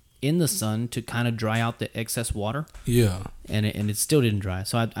fence in the sun to kind of dry out the excess water. Yeah. And it still didn't dry.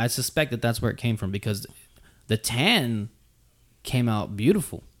 So I suspect that that's where it came from, because the tan came out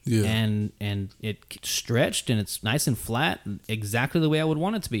beautiful. Yeah. And it stretched, and it's nice and flat, exactly the way I would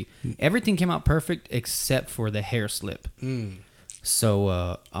want it to be. Everything came out perfect except for the hair slip.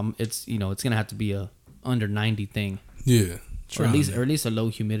 So it's it's gonna have to be a under 90 thing. Yeah. Or at least a low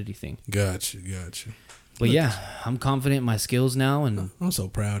humidity thing. Gotcha. But yeah, I'm confident in my skills now, and I'm so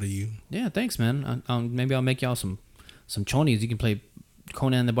proud of you. yeah, thanks, man. Maybe I'll make y'all some chonies. You can play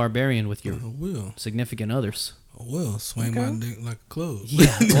Conan the Barbarian with your significant others. I will swing my dick like a club.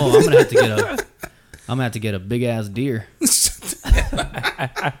 Yeah. Well, I'm gonna have to get a big ass deer.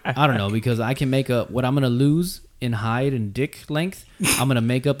 I don't know, because I can make up what I'm gonna lose in hide and dick length. I'm gonna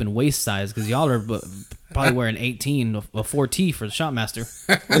make up in waist size, because y'all are probably wearing 18 a 4T for the Shotmaster.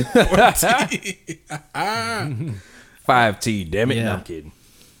 5T, damn it. Yeah. No, I'm kidding.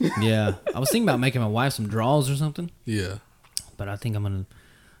 Yeah. I was thinking about making my wife some draws or something, Yeah. but I think I'm gonna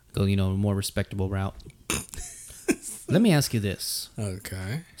go a more respectable route. Let me ask you this.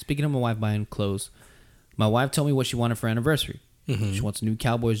 Okay. Speaking of my wife buying clothes, my wife told me what she wanted for anniversary. She wants a new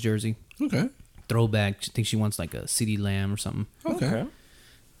Cowboys jersey, Okay. throwback. She thinks she wants like a CD Lamb or something. Okay.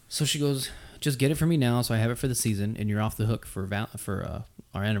 So she goes, just get it for me now, so I have it for the season, and you're off the hook for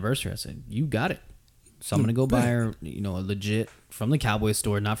our anniversary. I said, you got it. So I'm gonna go buy her, a legit from the Cowboy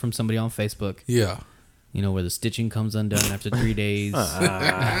store, not from somebody on Facebook. Yeah. Where the stitching comes undone after 3 days.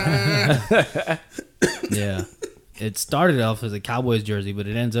 Yeah. It started off as a Cowboys jersey, but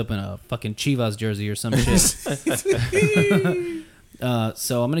it ends up in a fucking Chivas jersey or some shit.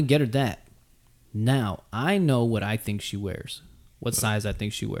 So I'm going to get her that. Now, I know what I think she wears. What size I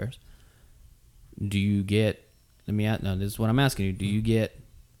think she wears. Do you get... this is what I'm asking you. Do you get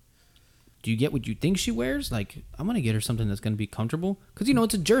what you think she wears? Like, I'm going to get her something that's going to be comfortable. Because,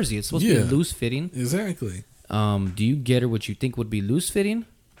 it's a jersey. It's supposed to be loose fitting. Exactly. Do you get her what you think would be loose fitting?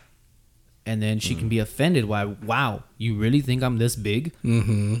 And then she can be offended. Why? Wow, you really think I'm this big?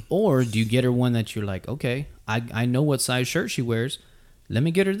 Mm-hmm. Or do you get her one that you're like, okay, I know what size shirt she wears. Let me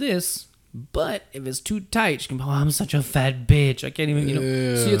get her this. But if it's too tight, she can be, I'm such a fat bitch. I can't even,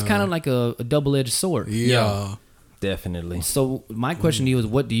 See, it's kind of like a double-edged sword. Yeah. Definitely. So my question to you is,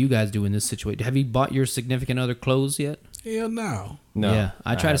 what do you guys do in this situation? Have you bought your significant other clothes yet? Hell no. No. Yeah,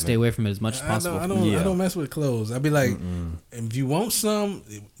 I try to stay away from it as much as I possible. don't mess with clothes. I'd be like, if you want some,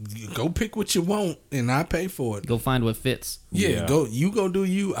 you go pick what you want, and I pay for it. Go find what fits. Yeah, go do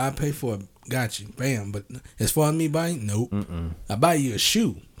you. I pay for it. Got you, bam. But as far as me buying, nope. I buy you a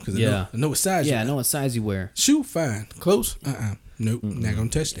shoe because I know what size. Yeah, I know what size you wear. Shoe, fine. Clothes, nope. Not gonna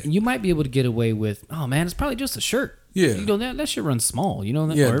touch that. You might be able to get away with. Oh man, it's probably just a shirt. Yeah, you know that shit runs small. You know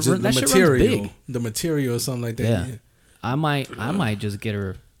that. Yeah, or just that the shit material, runs big. the material or something like that. Yeah. I might just get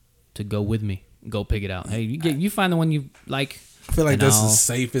her to go with me. Go pick it out. Hey, you find the one you like. I feel like that's the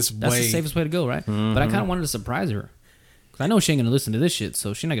safest way. That's the safest way to go, right? But I kind of wanted to surprise her because I know she ain't gonna listen to this shit,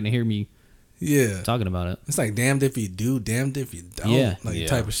 so she's not gonna hear me. Yeah, talking about it. It's like damned if you do, damned if you don't. Yeah,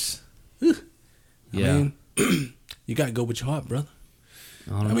 type of. I mean, you gotta go with your heart, brother.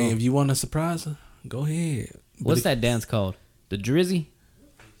 I mean, if you want to surprise her, go ahead. What's that dance called? The drizzy?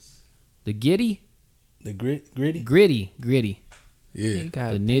 The giddy? The gritty? Gritty. Yeah.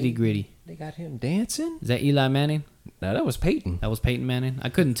 The nitty gritty. They got him dancing? Is that Eli Manning? No, that was Peyton. That was Peyton Manning. I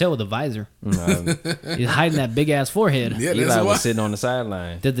couldn't tell with the visor. He's hiding that big ass forehead. Yeah, Eli was sitting on the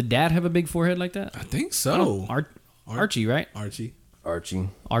sideline. Did the dad have a big forehead like that? I think so. Archie, right? Archie.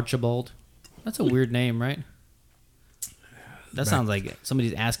 Archibald. That's a weird name, right? That sounds like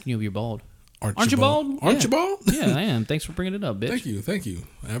somebody's asking you if you're bald. Archibald? Archibald? Yeah, I am. Thanks for bringing it up, bitch. Thank you.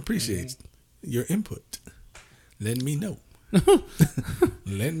 I appreciate your input. Let me know.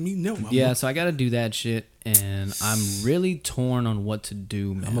 Let me know. Yeah, so I got to do that shit, and I'm really torn on what to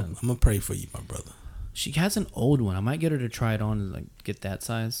do, man. I'm gonna pray for you, my brother. She has an old one. I might get her to try it on and like get that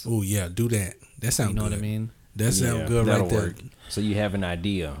size. Oh yeah, do that. That sounds good. You know what I mean? That sounds good right there. Work. So you have an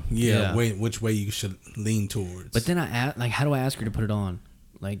idea. Yeah. Which way you should lean towards. But then how do I ask her to put it on?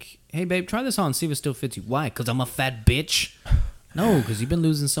 Like, hey babe, try this on, see if it still fits you. Why? Because I'm a fat bitch? No, because you've been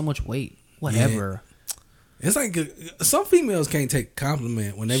losing so much weight. Whatever. Yeah. It's like some females can't take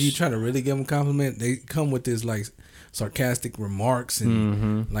compliment. Whenever you try to really give them a compliment, they come with this like sarcastic remarks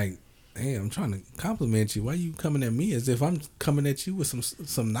and like, hey, I'm trying to compliment you. Why are you coming at me as if I'm coming at you with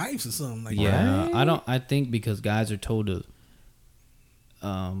some knives or something like that? Yeah, I think because guys are told to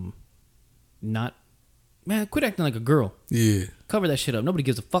not, man, quit acting like a girl. Yeah. Cover that shit up. Nobody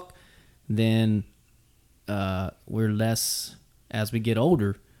gives a fuck. Then we're less, as we get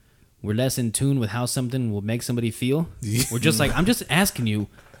older, we're less in tune with how something will make somebody feel. Yeah. We're just like, I'm just asking you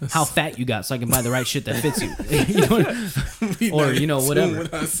how fat you got so I can buy the right shit that fits you. Or, whatever.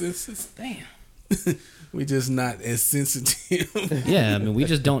 Damn. We just not as sensitive. Yeah, I mean, we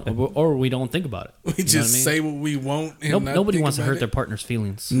just don't, or we don't think about it. We just say what we want. And nobody wants to hurt their partner's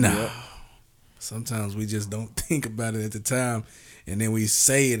feelings. No. Yep. Sometimes we just don't think about it at the time. And then we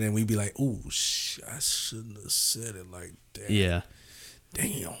say it and we be like, ooh, I shouldn't have said it like that. Yeah.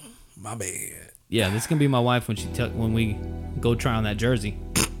 Damn. My bad. Yeah, this is gonna be my wife when we go try on that jersey.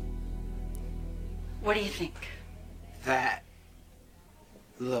 What do you think? That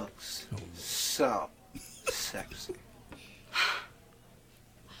looks so sexy.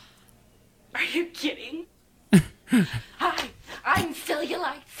 Are you kidding? Hi, I'm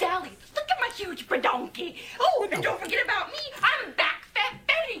Cellulite Sally. Look at my huge badonkey. Oh, and don't forget about me. I'm back fat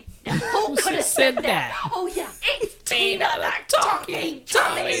Betty. Who could have said that? Oh yeah, it's Tina the Talking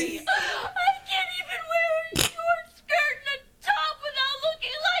Tommy. I can't even wear a short skirt and a top without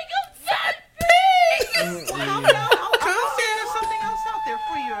looking like a fat pig. Calm down. I'll see there's something else out there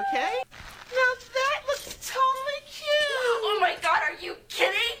for you, okay? Now that looks totally cute. Oh my God, are you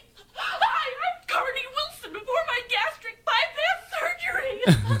kidding? Hi, I'm Carney Wilson before my gastric bypass surgery.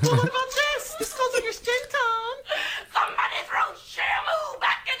 Well, what about this? This goes with your skin tone. Somebody throw Shamu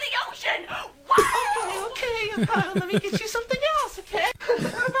back in the ocean. Wow. Okay. Let me get you something else, okay?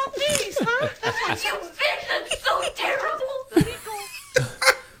 What about these, huh? You vision so terrible. Let me go.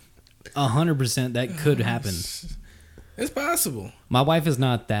 100% that could happen. It's possible. My wife is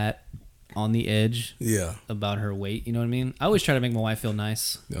not that on the edge about her weight, you know what I mean? I always try to make my wife feel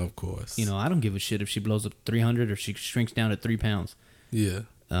nice. Of course. I don't give a shit if she blows up 300 or she shrinks down to 3 pounds. Yeah.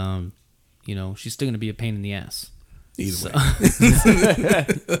 She's still going to be a pain in the ass. Either way.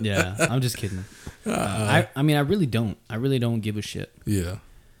 Yeah, I'm just kidding. I mean, I really don't. I really don't give a shit. Yeah.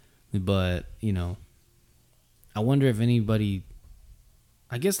 But, I wonder if anybody,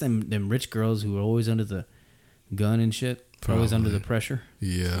 I guess them rich girls who are always under the gun and shit, always under the pressure.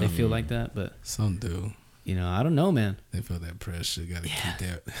 Yeah. They feel like that, but some do. I don't know, man. They feel that pressure. Got to keep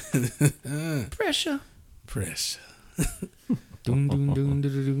that. Pressure. Doom, doom, doom, doom,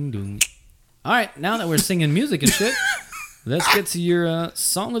 doom, doom. All right, now that we're singing music and shit, let's get to your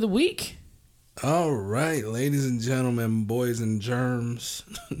song of the week. All right, ladies and gentlemen, boys and germs.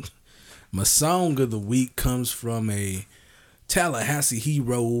 My song of the week comes from a Tallahassee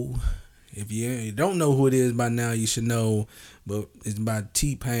hero. If you don't know who it is by now, you should know. But it's by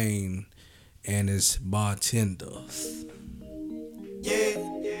T-Pain and it's Bartender.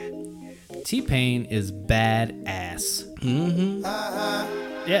 T-Pain is badass. Mm-hmm.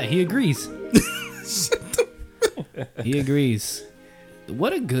 Yeah, he agrees. He agrees.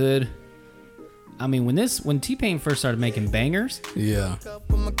 What a good... I mean, when T-Pain first started making bangers... Yeah. So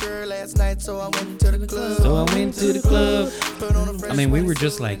I went to the club. I mean, we were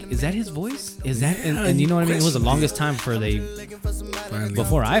just like, is that his voice? Is that... And you know what I mean? It was the longest time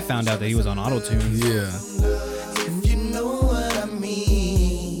before I found out that he was on auto-tune. Yeah.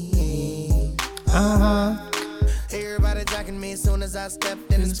 Everybody jacking me as soon as I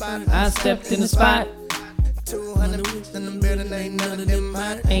stepped in the spot. I stepped in the spot. 200 weeks in the building, ain't none of them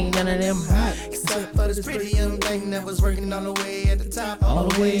hot. Ain't none of them hot. Except for this pretty young thing that was working all the way at the top. All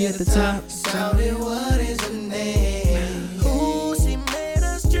the way at the top. Shouted, what is her name? Ooh, she made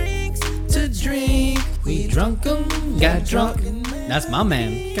us drinks To drink. We drunk 'em, got drunk. That's my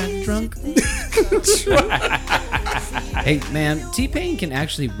man. Got drunk. Hey, man, T-Pain can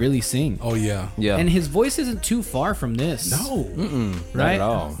actually really sing. Oh, yeah. Yeah. And his voice isn't too far from this. No. Right? at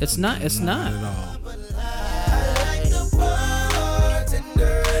all. It's not. It's not. Not at all.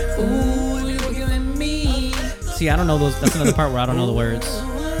 Ooh, look at me. See, I don't know those. That's another part where I don't know the words.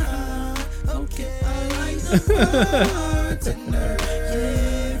 Boom,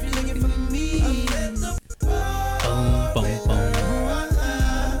 boom, boom.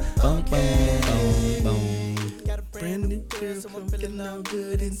 Boom, boom, boom, boom.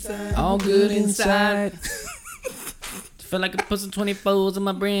 All good inside. Feel like I put some 24s on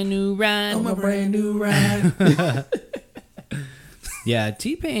my brand new ride. Yeah,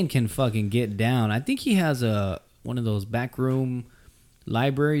 T-Pain can fucking get down. I think he has one of those backroom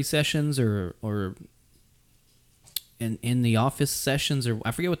library sessions or in the office sessions, or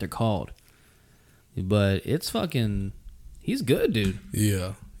I forget what they're called. But it's fucking... He's good, dude.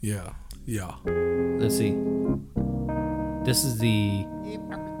 Yeah. Let's see. This is the...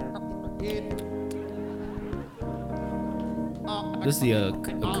 This is the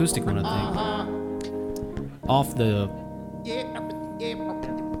acoustic one, I think. Off the...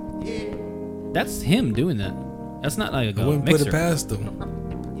 That's him doing that. That's not like I a wouldn't mixer. put it past them.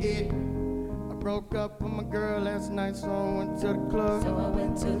 I broke up with my girl last night, so I went to the club.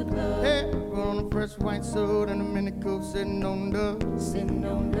 Hey, I put on a fresh white suit and a mini coupe sitting on dubs.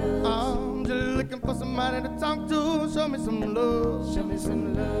 I'm just looking for somebody to talk to. Show me some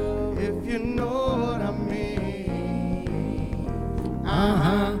love. If you know what I mean.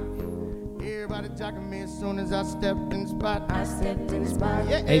 Everybody jocking me as soon as I stepped in the spot.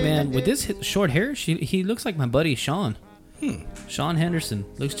 Yeah, Hey man, with this short hair, he looks like my buddy Sean. Sean Henderson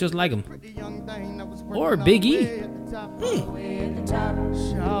looks just like him. Or Big E.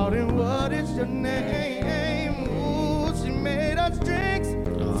 Shouting, what is your name? Ooh, she made us drinks.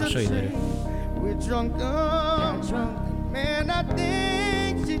 Oh, I'll show you later. We're drunk, man, I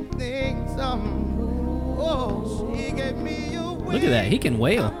think she thinks oh, she gave me a wink. Look at that, he can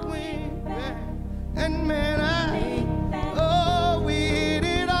wail. And man, we hit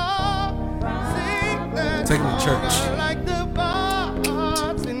it all. Sing that Take him to church. song like the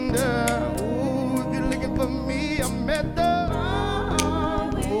bartender. Ooh, if you're looking for me, I'm at the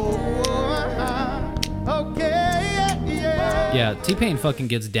okay, yeah. Yeah, T-Pain fucking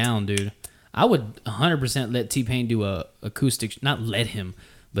gets down, dude. I would 100% let T-Pain do a acoustic, not let him,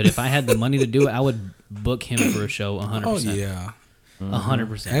 but if I had the money to do it, I would book him for a show 100%. Oh, yeah.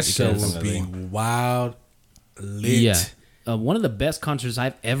 100%. That show because- would be wild lit. Yeah. One of the best concerts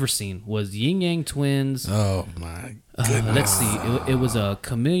I've ever seen was Yin Yang Twins. Oh, my goodness. Let's see. It was a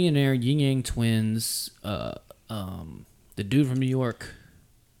Chameleonaire, Yin Yang Twins, the dude from New York,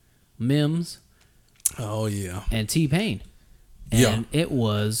 Mims, Oh, yeah. and T-Pain. Yeah. And it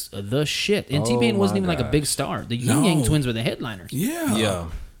was the shit. And Oh T-Pain wasn't my even like a gosh. big star. The Yin No. Yang Twins were the headliners. Yeah. Yeah.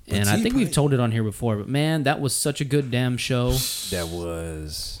 And I think we've told it on here before, but man, that was such a good damn show. That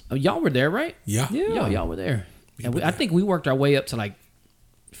was. Y'all were there, right? Yeah. Y'all were there. And I think we worked our way up to like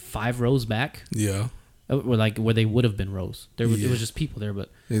 5 rows back. Yeah. Or like where they would have been rows. It Yeah. was just people there, but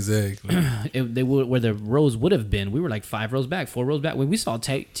Exactly. where the rows would have been, we were like 5 rows back, 4 rows back. When we saw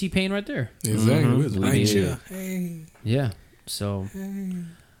T-Pain right there. Exactly. It was We right did. here. Hey. Yeah. So,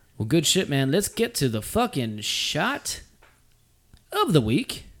 well, good shit, man. Let's get to the fucking shot of the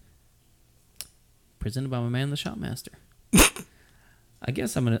week. Presented by my man, the Shotmaster. I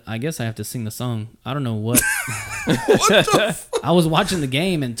guess I have to sing the song. I don't know what. I was watching the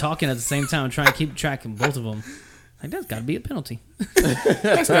game and talking at the same time, trying to keep track of both of them. Like that's got to be a penalty.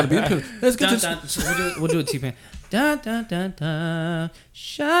 That's gotta be. Let's get Dun, this. dun. So we'll do a T-Pain. Dun, dun, dun, dun.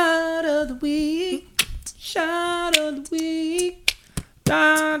 Shot of the week. Shot of the week.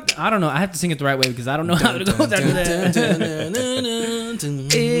 Dun. I don't know. I have to sing it the right way because I don't know how to go after that.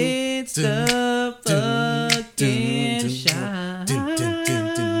 It's the fucking shot.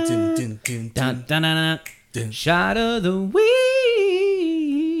 Dun, dun, dun, dun. Shot of the week.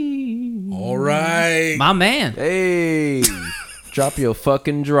 All right. My man. Hey, drop your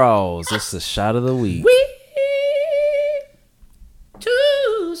fucking draws. It's the shot of the week.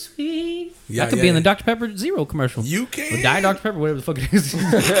 Too sweet. Yeah, I could be in the Dr. Pepper Zero commercial. You can. Or Diet Dr. Pepper, whatever the fuck it is.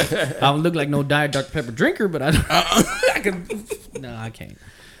 I don't look like no Diet Dr. Pepper drinker, but I don't. I can. No, I can't.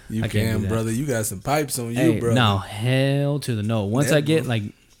 You I can't do can, that. brother. You got some pipes on you, Hey, brother. no, hell to the no. Once I get like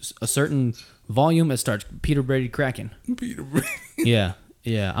a certain volume, it starts Peter Brady cracking. Peter Brady. Yeah,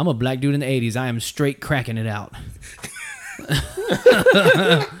 yeah. I'm a black dude in the 80s. I am straight cracking it out.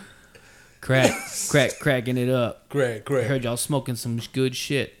 cracking it up. Crack. I heard y'all smoking some good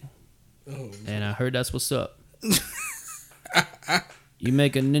shit. Oh, And I heard that's what's up. You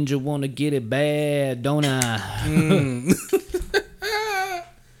make a ninja want to get it bad, don't I?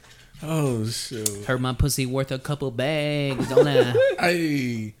 oh shit. Heard my pussy worth a couple bags, don't I?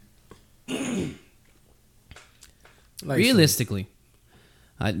 Hey. Like Realistically,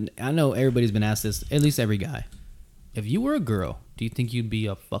 I know everybody's been asked this, at least every guy. If you were a girl, do you think you'd be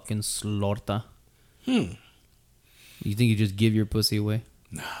a fucking slorta? You think you just give your pussy away?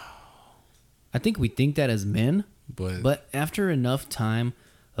 No. I think we think that as men, but after enough time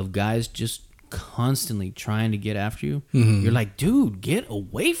of guys just constantly trying to get after you, you're like, dude, get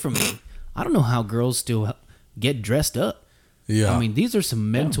away from me. I don't know how girls still get dressed up. Yeah. I mean, these are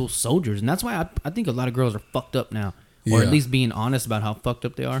some mental soldiers, and that's why I think a lot of girls are fucked up now, or Yeah. at least being honest about how fucked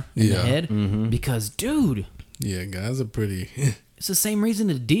up they are in the head. Because, dude, yeah, guys are pretty. it's the same reason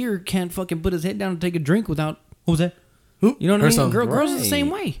a deer can't fucking put his head down and take a drink without. What was that? Who? You know what I Or mean? something. Girls are the Right. same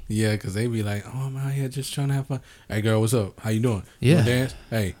way. Yeah, because they be like, oh, I'm out here just trying to have fun. Hey, girl, what's up? How you doing? You Yeah. wanna dance?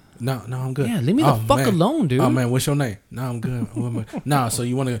 Hey, no, I'm good. Yeah, leave me the fuck man. alone, dude. Oh, man, what's your name? No, I'm good. Nah, so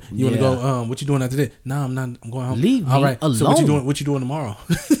you want to Yeah. go, what you doing after this? No, I'm not. I'm going home. Leave All me right. So what you alone. doing? What you doing tomorrow?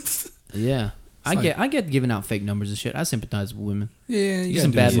 Yeah. I like- get giving out fake numbers and shit. I sympathize with women. Yeah, You gotta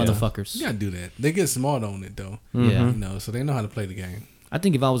some do bad that. motherfuckers. You gotta do that. They get smart on it though. Yeah. You know, so they know how to play the game. I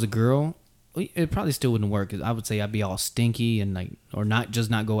think if I was a girl, it probably still wouldn't work. 'Cause I would say I'd be all stinky and like, or not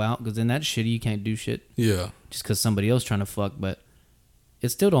go out. Because then that's shitty. You can't do shit Yeah. just because somebody else trying to fuck. But it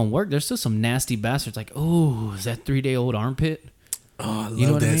still don't work. There's still some nasty bastards like, oh, is that 3-day-old armpit? Oh, I love You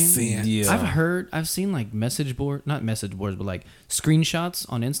know what that I mean? scent. Yeah. I've seen like not message boards, but like screenshots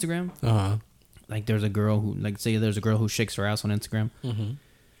on Instagram. Uh-huh. Like there's a girl who, like, say there's a girl who shakes her ass on Instagram,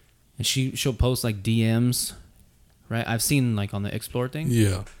 and she'll post like DMs, right? I've seen like on the Explore thing.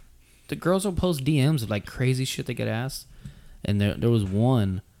 Yeah. The girls will post DMs of like crazy shit they get asked, and there was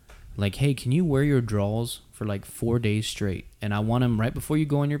one like, hey, can you wear your drawers for like 4 days straight? And I want them right before you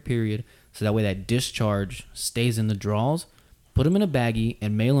go on your period, so that way that discharge stays in the drawers. Put them in a baggie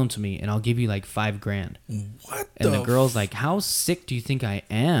and mail them to me, and I'll give you like $5,000. What And the girl's like, how sick do you think I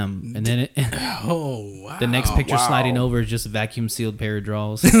am? And then Oh, wow. the next picture sliding over is just a vacuum sealed pair of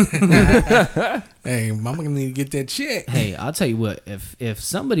drawers. Hey, mama gonna need to get that check. Hey, I'll tell you what, if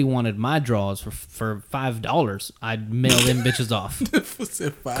somebody wanted my drawers for $5, I'd mail them bitches off.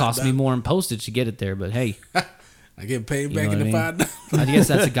 Cost me more in postage to get it there, but hey, I get paid you back know in the what I mean? $5. I guess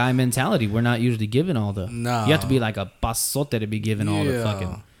that's a guy mentality. We're not usually given all the. Nah. You have to be like a pasote to be given all the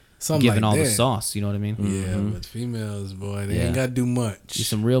fucking. Something Giving like all that. the sauce, you know what I mean? Yeah, but females, boy, they Yeah. ain't gotta do You much.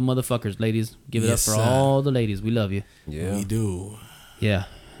 some real motherfuckers, ladies. Give it Yes, up for sir. all the ladies. We love you. Yeah. We do. Yeah.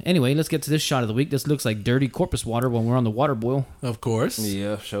 Anyway, let's get to this shot of the week. This looks like dirty corpus water when we're on the water boil. Of course.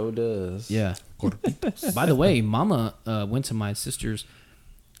 Yeah, sure does. Yeah. By the way, Mama went to my sister's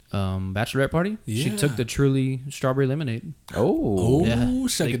bachelorette party. She Yeah. took the Truly strawberry lemonade. Oh. Oh, Yeah.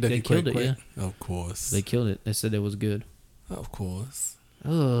 shuck They- it, ducky, they killed quack, it, quack. Of course. They killed it. They said it was good. Of course.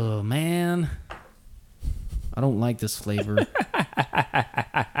 Oh, man. I don't like this flavor.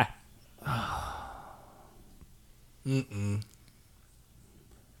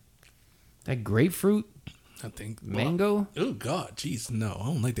 That grapefruit, I think mango. Oh God, jeez, no, I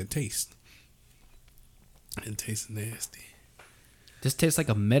don't like that taste. It tastes nasty. This tastes like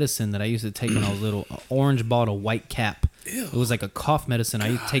a medicine that I used to take when I was little. An orange bottle, white cap. Ew. It was like a cough medicine. I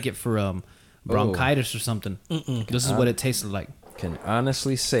used to take it for bronchitis or something. This is what it tasted like. Can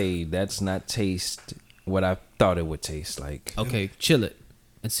honestly say that's not taste what I thought it would taste like. Okay, chill it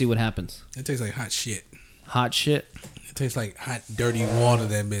and see what happens. It tastes like hot shit. Hot shit. It tastes like hot, dirty water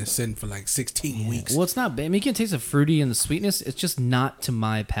that been sitting for like 16 weeks. Well, it's not bad. I mean, you can taste the fruity and the sweetness. It's just not to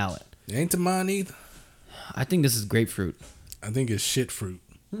my palate. It ain't to mine either. I think this is grapefruit. I think it's shit fruit.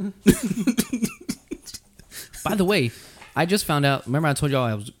 By the way, I just found out. Remember, I told y'all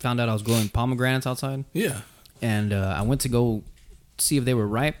I was growing pomegranates outside. Yeah. And I went to go see if they were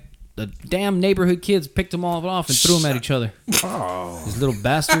ripe. The damn neighborhood kids picked them all off and threw them at each other. Oh, these little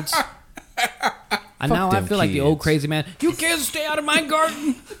bastards! And now I feel like the old crazy man. You kids, stay out of my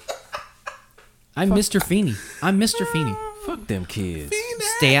garden. I'm Mr. Feeney. Fuck them kids.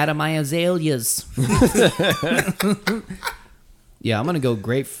 Stay out of my azaleas. Yeah, I'm gonna go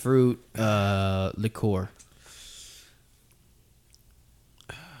grapefruit liqueur.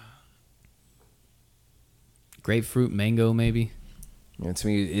 Grapefruit mango, maybe. Yeah, to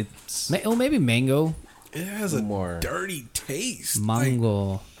me, it's Maybe mango. It has a More. dirty taste.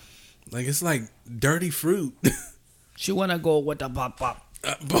 Mango. Like it's like dirty fruit. She wanna go with the pop pop.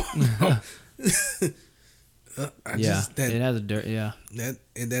 It has a dirt. Yeah.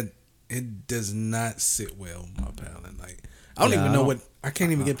 It does not sit well with my palate. Like I don't even know what. I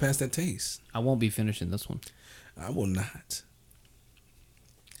can't even get past that taste. I won't be finishing this one. I will not.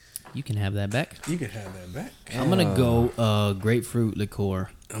 You can have that back. You can have that back. I'm gonna go grapefruit liqueur.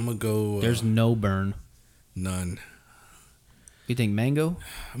 I'm gonna go. There's no burn. None. You think mango?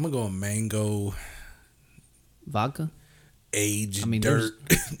 I'm gonna go mango. Vodka? Aged I mean, dirt.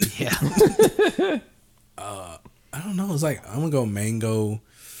 Yeah. I don't know. It's like I'm gonna go mango.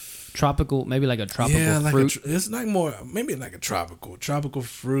 Tropical, maybe like a tropical Yeah, like fruit. it's like more maybe like a tropical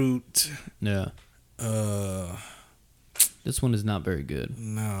fruit. Yeah. This one is not very good.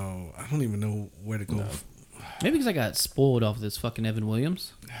 No, I don't even know where to go. No. Maybe because I got spoiled off this fucking Evan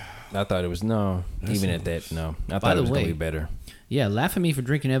Williams. I thought it was no. Even at that, no. I thought it was gonna be better. Yeah, laugh at me for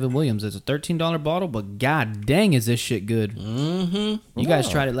drinking Evan Williams. It's a $13 bottle, but god dang, is this shit good. Mm-hmm. You guys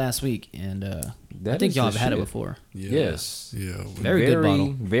tried it last week, and I think y'all have had it before. Yeah. Yes. Yeah. Very good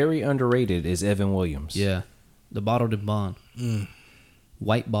bottle. Very underrated is Evan Williams. Yeah. The bottle de Bon.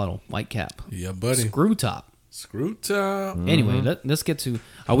 White bottle, white cap. Yeah, buddy. Screw top. Screw top. Anyway, let's get to,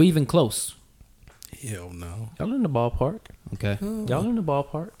 are we even close? Hell no. Y'all in the ballpark. Okay. Y'all in the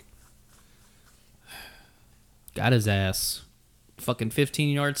ballpark. Got his ass. Fucking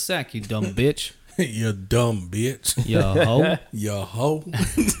 15-yard sack, you dumb bitch. You dumb bitch. You hoe. You hoe.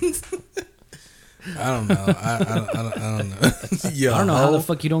 I don't know. I don't know. You I don't know how hoe? the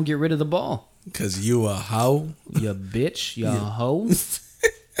fuck you don't get rid of the ball. Cause you a hoe. You bitch. You hoe.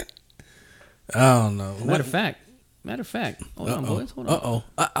 I don't know. Matter of fact. Hold on, boys. Hold on.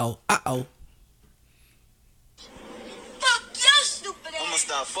 Uh-oh. Fuck you, stupid ass. I'm gonna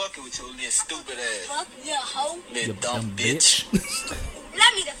stop fucking with your little stupid ass. Fuck you, hoe. Little dumb dumb bitch.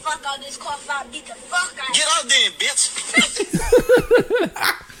 Let me the fuck out of this car before I beat the fuck out of Get out there, bitch.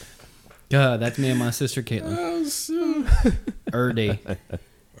 God, that's me and my sister Caitlin. Oh, shoot. Day.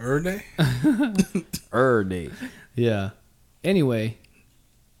 Erde? Day. Yeah. Anyway,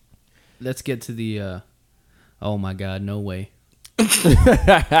 let's get to the. Oh my God! No way.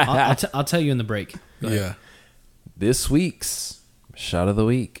 I'll tell you in the break. Go ahead. Yeah. This week's shot of the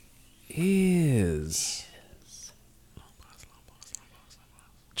week is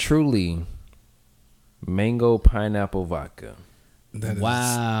truly mango pineapple vodka. That is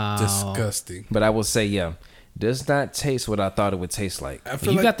Wow. disgusting. But I will say, yeah, does not taste what I thought it would taste like. I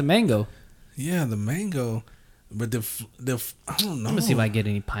feel You like, got the mango. yeah, the mango, but the I don't know. I'm gonna see if I get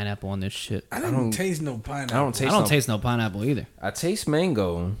any pineapple on this shit. I didn't taste no pineapple. I don't taste. I don't taste no pineapple either. I taste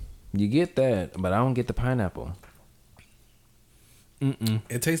mango. You get that, but I don't get the pineapple.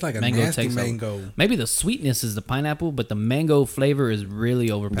 It tastes like a Mango nasty takes over. mango. Maybe the sweetness is the pineapple, but the mango flavor is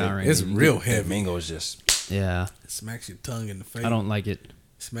really overpowering. It's real That heavy. mango is just. Yeah, It smacks your tongue in the face. I don't like it.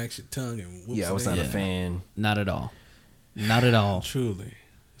 Smacks your tongue and whoops Yeah, I was it not in. a fan. Not at all. Not at all. Truly.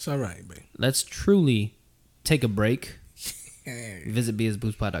 It's all right, babe. Let's truly take a break. Visit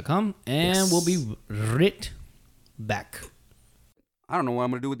beasboostpod.com and we'll be right back. I don't know what I'm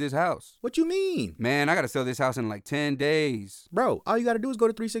gonna do with this house. What you mean? Man, I gotta sell this house in like 10 days. Bro, all you gotta do is go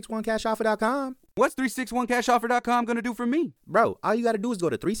to 361cashoffer.com. What's 361cashoffer.com gonna do for me? Bro, all you gotta do is go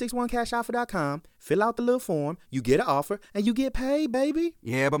to 361cashoffer.com, fill out the little form, you get an offer, and you get paid, baby.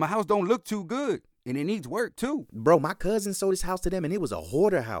 Yeah, but my house don't look too good, and it needs work too. Bro, my cousin sold his house to them, and it was a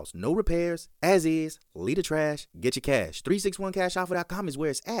hoarder house. No repairs, as is, leave the trash, get your cash. 361cashoffer.com is where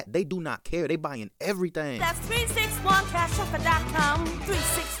it's at. They do not care. They buying everything. That's 361cashoffer.com.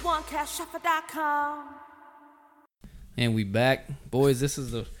 361cashoffer.com. And we back. Boys, this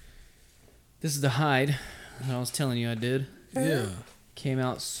is the hide that I was telling you I did. Yeah. Came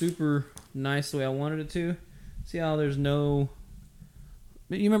out super nice the way I wanted it to. See how there's no.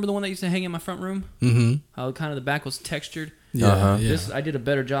 You remember the one that used to hang in my front room? Mm-hmm. How kind of the back was textured. Yeah, This I did a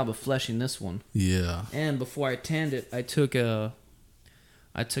better job of fleshing this one. Yeah. And before I tanned it, I took a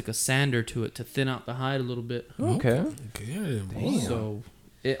sander to it to thin out the hide a little bit. Okay. Damn. So,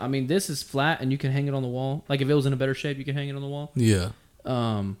 I mean, this is flat and you can hang it on the wall. Like if it was in a better shape, you could hang it on the wall. Yeah.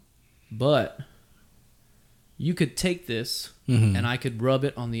 But you could take this and I could rub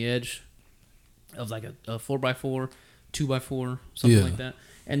it on the edge of like a 4x4, 2x4, something like that,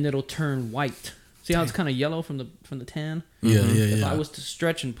 and it'll turn white. See how it's kind of yellow from the tan? Yeah, If I was to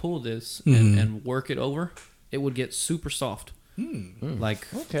stretch and pull this and work it over, it would get super soft. Like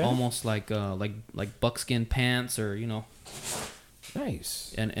almost like buckskin pants, or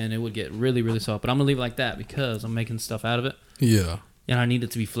Nice. and it would get really, really soft. But I'm gonna leave it like that because I'm making stuff out of it. Yeah. And I need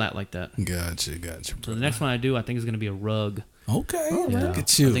it to be flat like that. Gotcha. So the next one I do, I think, is gonna be a rug. Okay. Yeah. Look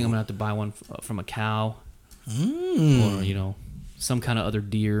at you. I think I'm gonna have to buy one from a cow, or some kind of other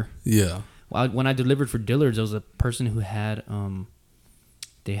deer. Yeah. Well, when I delivered for Dillard's, there was a person who had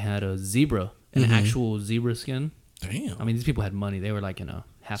they had a zebra, an actual zebra skin. Damn. I mean, these people had money. They were like in a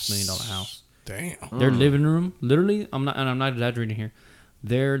 $500,000 house. Damn. Their living room, literally, I'm not exaggerating here.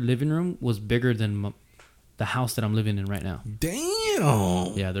 Their living room was bigger than the house that I'm living in right now.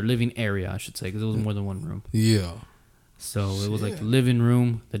 Damn. Yeah, their living area, I should say, because it was more than one room. Yeah. So it was like the living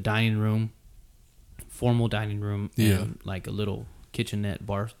room, the dining room, formal dining room, and like a little kitchenette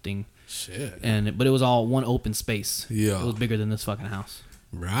bar thing. Shit. But it was all one open space. Yeah. It was bigger than this fucking house.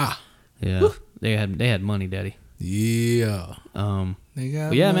 Rah. Yeah. They had money, daddy. Yeah. But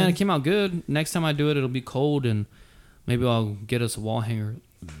yeah, man, it came out good. Next time I do it, it'll be cold, and maybe I'll get us a wall hanger.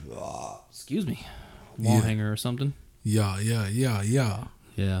 Excuse me. Wall hanger or something. Yeah.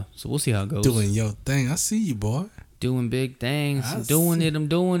 Yeah. So we'll see how it goes. Doing your thing. I see you, boy. Doing big things. I'm doing it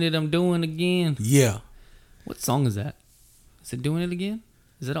again. Yeah. What song is that? Is it Doing It Again?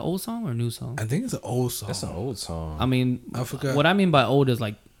 Is it an old song or a new song? I think it's an old song. That's an old song. I mean, I forgot. What I mean by old is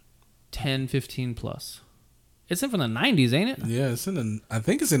like 10, 15 plus. It's in from the 90s, ain't it? Yeah, I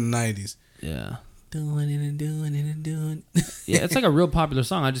think it's in the 90s. Yeah. Doing it and doing it and doing Yeah, it's like a real popular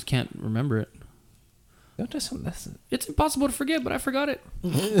song. I just can't remember it. That's It's impossible to forget, but I forgot it.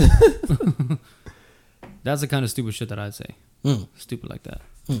 That's the kind of stupid shit that I'd say. Stupid like that.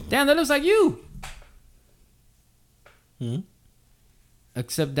 Damn, that looks like you.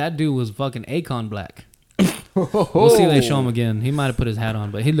 Except that dude was fucking Akon black. We'll see if they show him again. He might have put his hat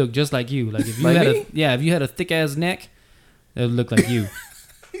on, but he looked just like you. Like if you if you had a thick ass neck, it would look like you.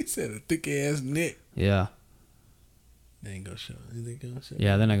 He said a thick ass neck. Yeah. They ain't gonna show.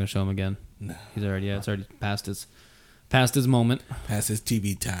 Yeah, they're not gonna show him again. No. He's already it's already past his moment. Past his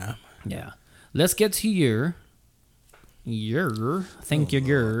TV time. Yeah. Let's get to your thank you,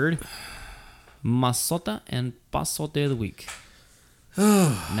 Gerd. Masota and pasote of the week.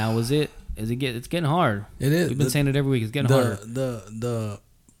 Now it's getting hard. It is. We've been saying it every week. It's getting harder. The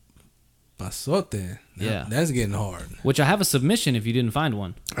pasote. Yeah. That's getting hard. Which I have a submission if you didn't find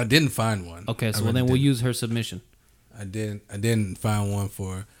one. I didn't find one. Okay, so then we'll use her submission. I didn't find one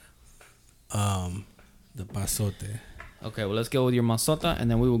for the pasote. Okay, well let's go with your masota,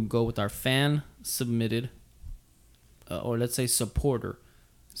 and then we will go with our fan submitted, or let's say supporter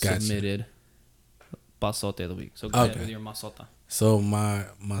submitted pasote of the week. So go ahead with your masota. So my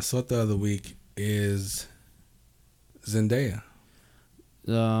masota of the week is Zendaya.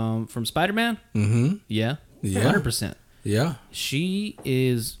 From Spider-Man? Mm-hmm. Yeah. 100%. Yeah. She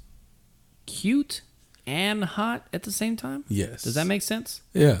is cute and hot at the same time? Yes. Does that make sense?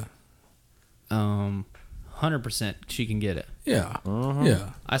 Yeah. 100% she can get it. Yeah. Yeah.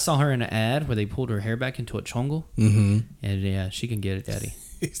 I saw her in an ad where they pulled her hair back into a chongle. Mm-hmm. And yeah, she can get it, daddy.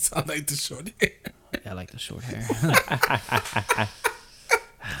 He sound like the short hair. I like the short hair.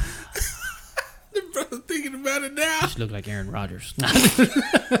 The brother thinking about it now. She look like Aaron Rodgers.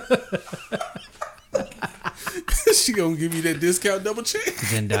 She gonna give you that discount double check.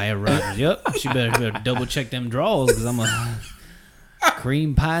 Zendaya Rodgers. Yep. She better double check them draws because I'm a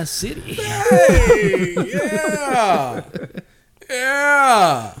cream pie city. Hey, yeah.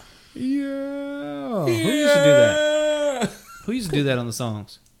 Yeah. Yeah. Who used to do that? Who used to do that on the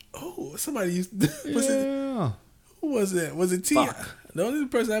songs? Oh, somebody used to. Who was that? Was it T.I.? The only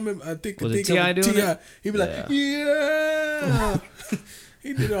person I remember, I think Was it T.I. doing it? He'd be like, yeah.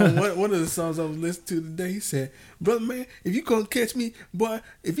 He did on one of the songs I was listening to today. He said, brother, man, if you gonna catch me, boy,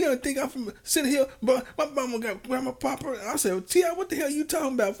 if you don't think I'm from City Hill, boy, my mama got grandma papa. I said, well, T.I., what the hell you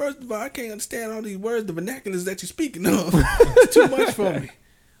talking about? First of all, I can't understand all these words, the vernaculars that you're speaking of. It's too much for me.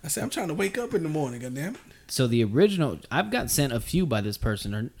 I said, I'm trying to wake up in the morning, goddammit. So the original, I've got sent a few by this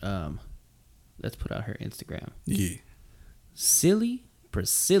person, Let's put out her Instagram. Yeah. Silly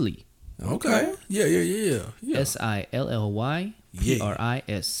Priscilli. Okay. Yeah. SILLYPRISCILLEE.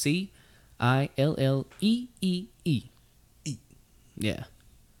 Yeah.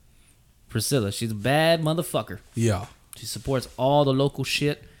 Priscilla, she's a bad motherfucker. Yeah. She supports all the local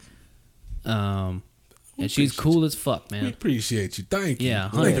shit. And she's cool as fuck, man. We appreciate you. Thank you. Yeah,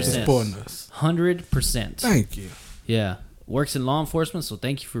 100%. Thank you for supporting us. 100%. Thank you. Yeah. Works in law enforcement, so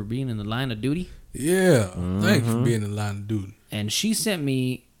thank you for being in the line of duty. Yeah. Thank you for being in the line of duty. And she sent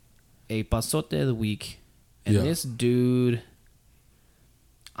me a pasote of the week. And this dude,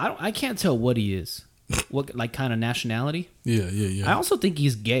 I can't tell what he is. What, like, kind of nationality. Yeah. I also think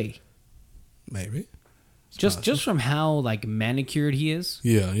he's gay. Maybe. Just from how, like, manicured he is.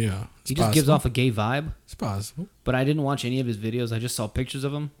 Yeah. He just gives off a gay vibe. It's possible. But I didn't watch any of his videos. I just saw pictures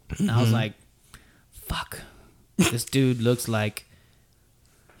of him. And I was like, fuck. This dude looks like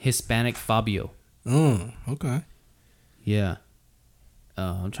Hispanic Fabio. Okay. Yeah.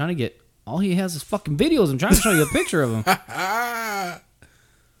 I'm trying to get... All he has is fucking videos. I'm trying to show you a picture of him.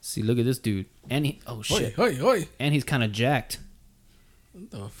 See, look at this dude. And he... Oh, shit. Hoi. And he's kind of jacked.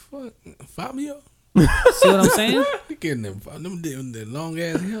 What the fuck? Fabio? See what I'm saying? Getting them long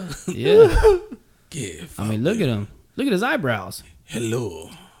ass hair. Yeah. Yeah. I mean, look at him. Look at his eyebrows.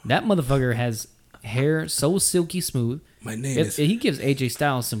 Hello. That motherfucker has hair so silky smooth. My name is... He gives AJ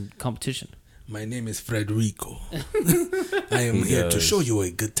Styles some competition. My name is Frederico. I am here to show you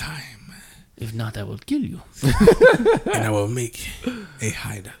a good time. If not, I will kill you. And I will make a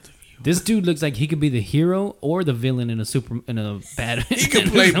hideout of you. This dude looks like he could be the hero or the villain in a bad He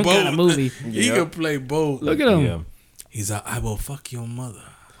can play both. kind of movie. He can play both. Look at him. Yeah. He's like, I will fuck your mother.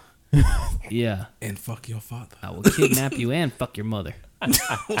 Yeah. And fuck your father. I will kidnap you and fuck your mother.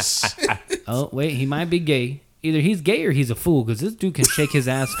 Oh, wait. He might be gay. Either he's gay or he's a fool because this dude can shake his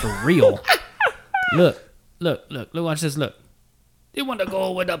ass for real. Look. Watch this. Look. They want to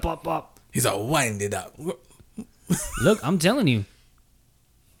go with the pop. He's all wind it up. Look, I'm telling you.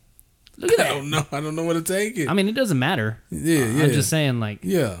 Look at that. I don't know where to take it. I mean, it doesn't matter. Yeah. I'm just saying, like.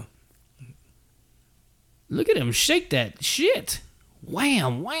 Yeah. Look at him shake that shit.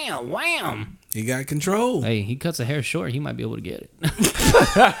 Wham. He got control. Hey, he cuts a hair short. He might be able to get it.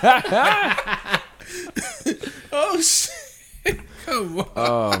 Oh, shit. Come on.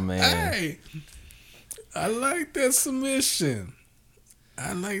 Oh, man. Hey. I like that submission.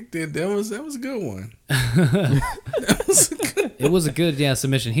 I like that. That was a good one. It was a good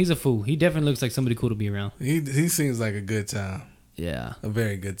submission. He's a fool. He definitely looks like somebody cool to be around. He seems like a good time. Yeah. A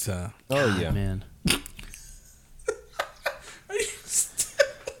very good time. Oh, yeah. Man.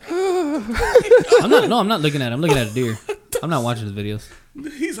 I'm not looking at it. I'm looking at a deer. I'm not watching his videos.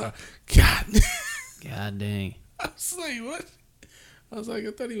 He's like, God. God dang. I was like, what? I was like,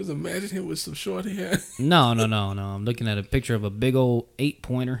 I thought he was imagining him with some short hair. No. I'm looking at a picture of a big old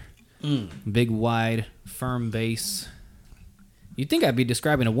 8-pointer. Big, wide, firm base. You'd think I'd be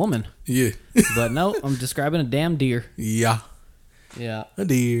describing a woman. Yeah. But no, I'm describing a damn deer. Yeah. Yeah. A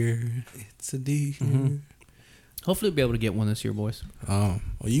deer. It's a deer. Mm-hmm. Hopefully we'll be able to get one this year, boys. Well,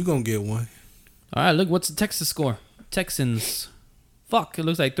 you gonna get one. All right, look, what's the Texas score? Texans. Fuck, it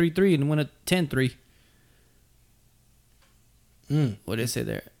looks like 3-3 and win a 10-3. What did it say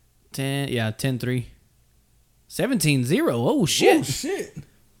there? 10-3. 17-0. Oh, shit. Oh, shit.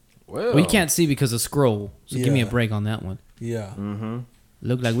 Well, you can't see because of scroll, so give me a break on that one. Yeah. Mm-hmm.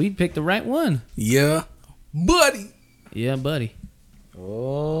 Looked like we picked the right one. Yeah. Buddy. Yeah, buddy.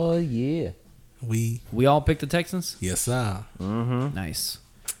 Oh, yeah. We all picked the Texans? Yes, sir. Mm-hmm. Nice.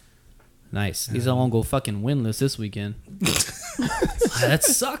 These all gonna go fucking winless this weekend. That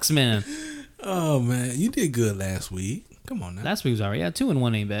sucks, man. Oh, man. You did good last week. Come on now. Last week was alright. Yeah,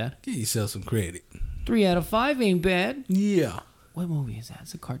 2-1 ain't bad. Give yourself some credit. 3 out of 5 ain't bad. Yeah. What movie is that?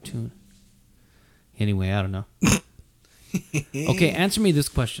 It's a cartoon. Anyway, I don't know. Okay, answer me this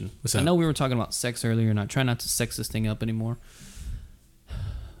question. What's I up? know we were talking about sex earlier, and I try not to sex this thing up anymore.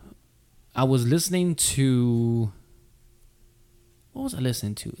 I was listening to... What was I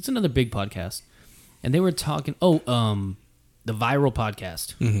listening to? It's another big podcast. And they were talking... the Viral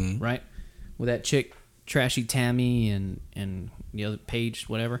Podcast. Mm-hmm. Right? With that chick, Trashy Tammy, and the other Paige,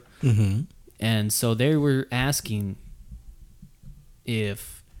 whatever. Mm-hmm. And so they were asking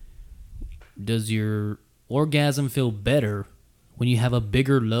does your orgasm feel better when you have a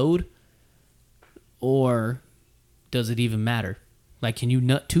bigger load, or does it even matter? Like, can you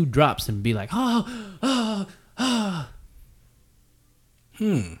nut 2 drops and be like, That's a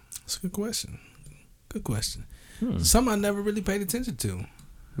good question. Something I never really paid attention to.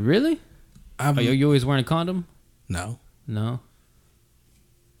 really? Are you always wearing a condom? No. No.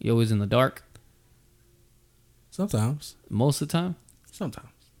 You always in the dark? Sometimes. Most of the time? Sometimes.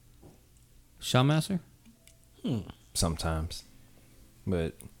 Shotmaster? Sometimes.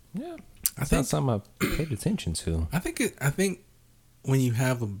 But yeah, I it's think not something I paid attention to. I think when you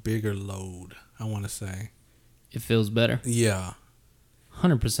have a bigger load, I want to say. It feels better. Yeah.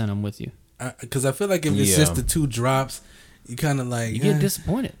 100% I'm with you. Because I feel like if it's just the 2 drops, you kind of like... You get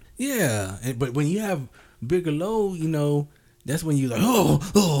disappointed. Yeah. But when you have bigger load, you know, that's when you like,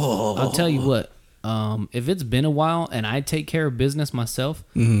 oh. I'll tell you what. If it's been a while and I take care of business myself,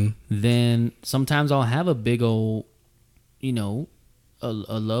 then sometimes I'll have a big old, you know, a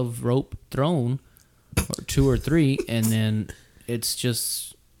love rope thrown, or 2 or 3, and then it's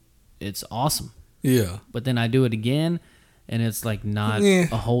awesome. Yeah. But then I do it again, and it's like not a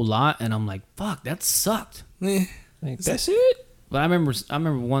whole lot, and I'm like, fuck, that sucked. Yeah. Like, that's it. But I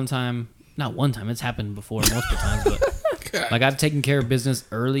remember one time, not one time, it's happened before multiple times, but like I've taken care of business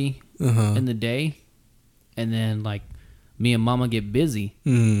early in the day, and then like me and mama get busy,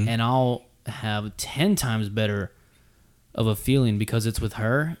 and I'll have 10 times better of a feeling because it's with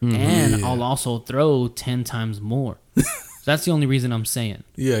her, and I'll also throw 10 times more. So that's the only reason I'm saying.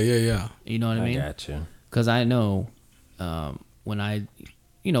 Yeah. You know what I mean? I got you. Because I know when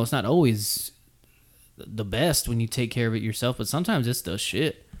it's not always the best when you take care of it yourself, but sometimes it's the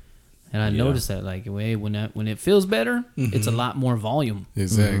shit. And I noticed that, like, when it feels better, it's a lot more volume.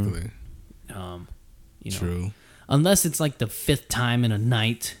 Exactly. True. Unless it's like the 5th time in a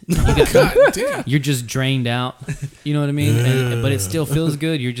night, God damn. you're just drained out. You know what I mean? But it still feels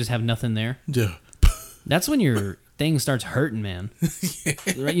good. You just have nothing there. Yeah. That's when your thing starts hurting, man.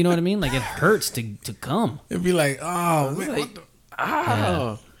 Right? You know what I mean? Like it hurts to come. It'd be like, oh, man, what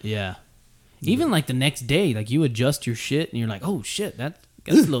the, Yeah. Even like the next day, like you adjust your shit and you're like, oh shit, that's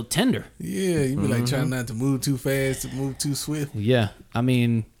a little tender. Yeah, you'd be like trying not to move too fast, to move too swift. Yeah. I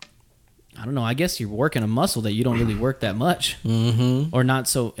mean, I don't know. I guess you're working a muscle that you don't really work that much, or not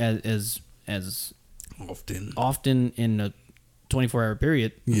so as often in a 24-hour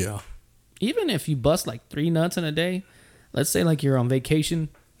period. Yeah. Even if you bust like 3 nuts in a day, let's say like you're on vacation,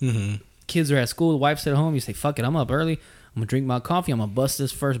 kids are at school, the wife's at home, you say, fuck it, I'm up early, I'm gonna drink my coffee, I'm gonna bust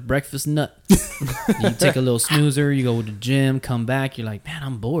this first breakfast nut. You take a little snoozer, you go to the gym, come back, you're like, man,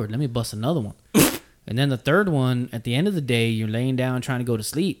 I'm bored, let me bust another one. And then the third one, at the end of the day, you're laying down trying to go to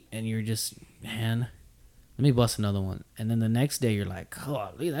sleep, and you're just, man, let me bust another one. And then the next day, you're like, oh,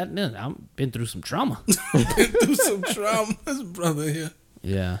 I've been through some trauma. Been through some trauma, this brother here.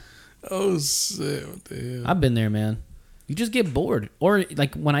 Yeah. Oh, shit, what the hell? I've been there, man. You just get bored. Or,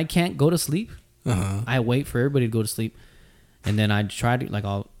 like, when I can't go to sleep, I wait for everybody to go to sleep, and then I try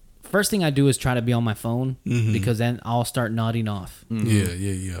to, first thing I do is try to be on my phone, because then I'll start nodding off.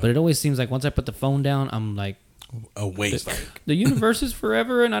 Yeah. But it always seems like once I put the phone down, I'm like, awake. The universe is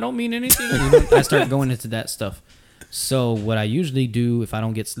forever, and I don't mean anything. I start going into that stuff. So what I usually do if I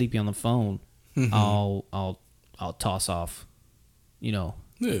don't get sleepy on the phone, I'll toss off,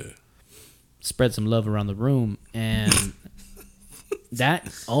 spread some love around the room, and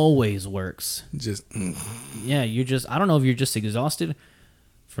that always works. Yeah, I don't know if you're just exhausted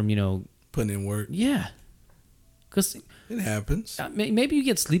from putting in work. Yeah, because it happens. Maybe you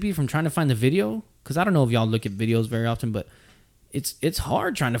get sleepy from trying to find the video, because I don't know if y'all look at videos very often, but it's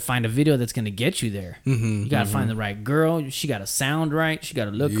hard trying to find a video that's going to get you there. You got to find the right girl. She got to sound right. She got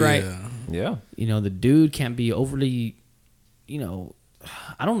to look right. Yeah. The dude can't be overly,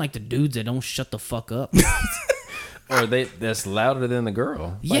 I don't like the dudes that don't shut the fuck up. Or that's louder than the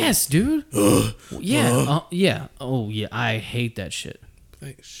girl. Yes, dude. Yeah. Yeah. Oh, yeah. I hate that shit.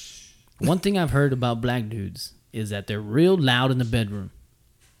 Thanks. One thing I've heard about black dudes is that they're real loud in the bedroom.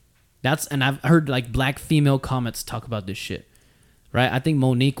 And I've heard like black female comments talk about this shit. Right? I think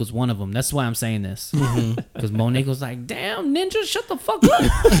Monique was one of them. That's why I'm saying this. Because Monique was like, damn, ninja, shut the fuck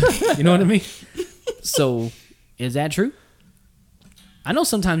up. You know what I mean? So, is that true? I know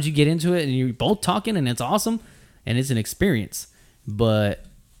sometimes you get into it and you're both talking and it's awesome and it's an experience. But,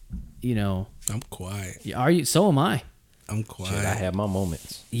 I'm quiet. Are you? So am I. I'm quiet. Shit, I have my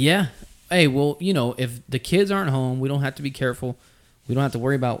moments. Yeah. Hey, well, if the kids aren't home, we don't have to be careful. We don't have to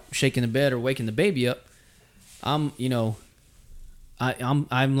worry about shaking the bed or waking the baby up. I'm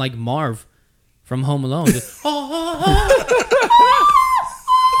like Marv from Home Alone. Just,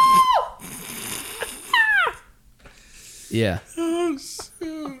 yeah. Oh,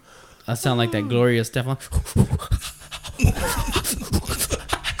 shit. I sound like that Gloria Stefan.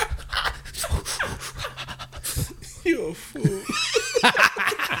 You a fool.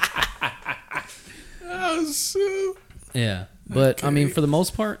 Oh, shit. Yeah. But, okay. I mean, for the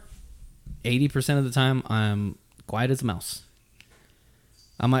most part, 80% of the time, I'm quiet as a mouse.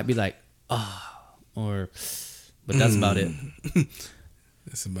 I might be like, or But that's about it.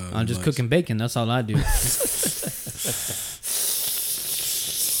 That's about. I'm just cooking bacon. That's all I do. Had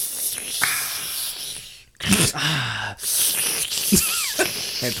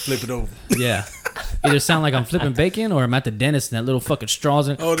to flip it over. Yeah. Either sound like I'm flipping bacon or I'm at the dentist and that little fucking straws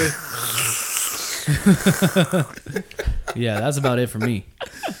in. Oh, Yeah, that's about it for me.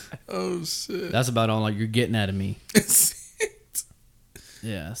 oh shit. That's about all you're getting out of me.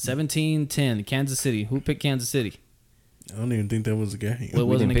 Yeah, 17-10, Kansas City. Who picked Kansas City? I don't even think that was a game. Well, it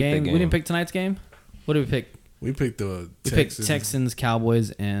wasn't a game. We didn't pick tonight's game. What did we pick? We picked the We picked Texans, Cowboys,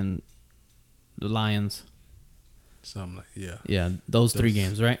 and the Lions. Something like Yeah, those 3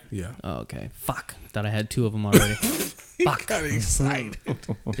 games, right? Yeah. Oh, okay. Fuck. Thought I had 2 of them already. Fuck. Got excited.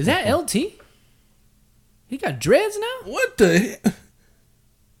 Is that LT? He got dreads now? What the heck?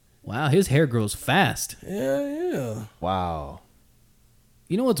 Wow, his hair grows fast. Yeah. Wow.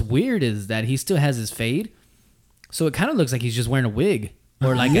 You know what's weird is that he still has his fade. So it kind of looks like he's just wearing a wig.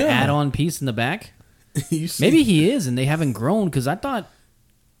 Or like an add-on piece in the back. Maybe he is and they haven't grown because I thought,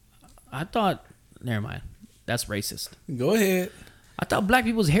 never mind. That's racist. Go ahead. I thought black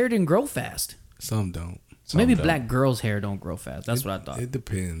people's hair didn't grow fast. Some don't. Maybe black girls' hair don't grow fast. That's what I thought. It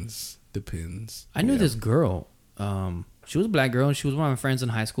depends. I knew this girl. She was a black girl and she was one of my friends in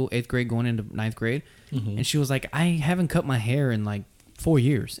high school, 8th grade going into 9th grade. Mm-hmm. And she was like, I haven't cut my hair in like 4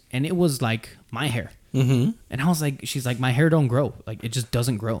 years. And it was like my hair. Mm-hmm. And I was like, she's like, my hair don't grow. Like, it just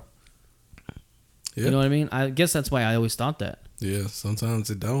doesn't grow. Yep. You know what I mean? I guess that's why I always thought that. Yeah, sometimes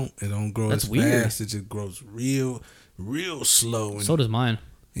it don't. It don't grow that's as weird. fast. It just grows real slow. And, so does mine.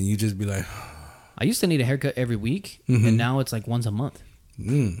 And you just be like... I used to need a haircut every week, and now it's like once a month.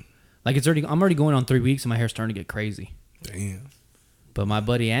 Like I'm already going on 3 weeks, and my hair's starting to get crazy. Damn. But my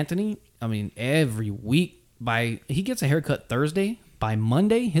buddy Anthony, I mean, every week he gets a haircut Thursday. By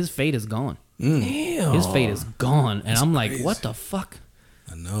Monday, his fade is gone. Damn. His fade is gone, and I'm like, what the fuck?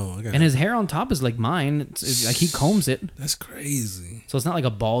 I know. And his hair on top is like mine. It's like he combs it. That's crazy. So it's not like a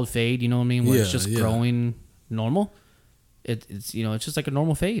bald fade, you know what I mean? Where it's just growing normal. It's it's just like a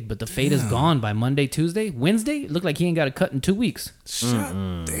normal fade, but the fade is gone by Monday, Tuesday, Wednesday. It looked like he ain't got a cut in 2 weeks.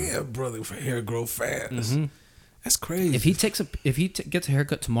 Damn, brother, hair grow fast. Mm-hmm. That's crazy. If he gets a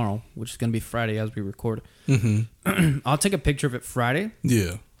haircut tomorrow, which is gonna be Friday as we record, I'll take a picture of it Friday.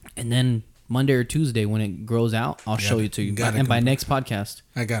 Yeah, and then Monday or Tuesday when it grows out, I'll show it to you. And by next podcast,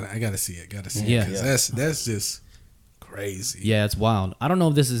 I gotta see it. Yeah, that's just crazy. Yeah, it's wild. I don't know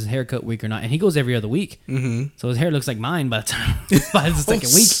if this is haircut week or not, and he goes every other week. So his hair looks like mine by the time by the second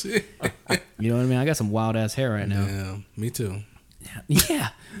week. You know what I mean? I got some wild ass hair right now. Yeah, me too. Yeah.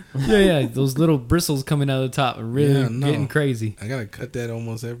 Those little bristles coming out of the top are really getting crazy. I gotta cut that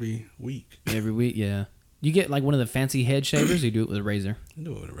almost every week. Every week, yeah. You get like one of the fancy head shavers, or you do it with a razor? I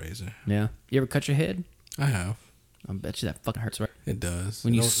do it with a razor. Yeah. You ever cut your head? I have. I bet you that fucking hurts, right? It does.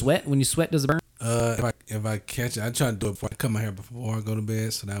 When you sweat, does it burn? If I catch it, I try to do it before I cut my hair before I go to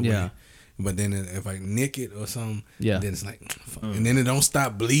bed, so that way. But then if I nick it or something, then it's like, and then it don't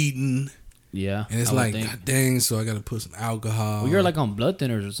stop bleeding. Yeah, and it's like, God dang, so I got to put some alcohol. Well, you're like on blood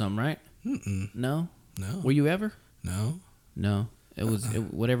thinners or something, right? No. Were you ever? No. It was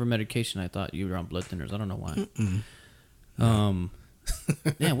whatever medication. I thought you were on blood thinners. I don't know why.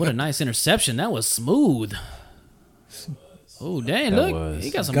 Yeah, what a nice interception. That was smooth. Oh dang! Look, he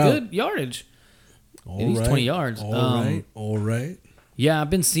got some good yardage. He's 20 yards. All right. Yeah, I've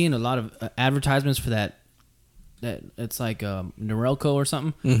been seeing a lot of advertisements for that. That it's like Norelco or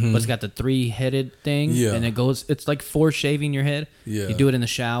something, but it's got the 3-headed thing, and it goes. It's like for shaving your head. Yeah, you do it in the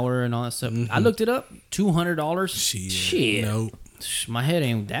shower and all that stuff. I looked it up. $200. Shit. Nope. My head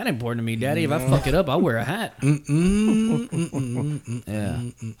ain't that important to me, Daddy. If I fuck it up, I'll wear a hat. Yeah,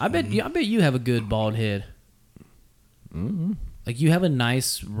 I bet you have a good bald head. Like you have a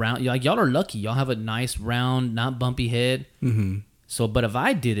nice round. Like y'all are lucky. Y'all have a nice round, not bumpy head. So, but if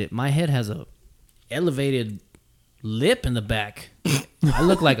I did it, my head has a elevated lip in the back. I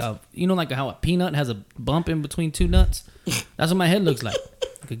look like like how a peanut has a bump in between 2 nuts. That's what my head looks like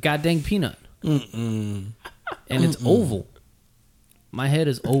a goddamn peanut. And it's oval. My head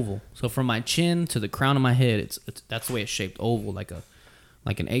is oval. So from my chin to the crown of my head, it's that's the way it's shaped, oval, like an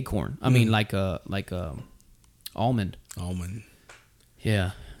acorn. I mean, like a almond.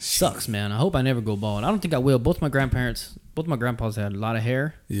 Yeah, sucks, man. I hope I never go bald. I don't think I will. Both my grandpas had a lot of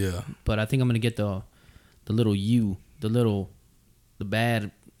hair. Yeah, but I think I'm gonna get the little U, the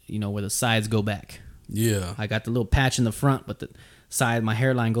bad, where the sides go back. Yeah, I got the little patch in the front, but the side, my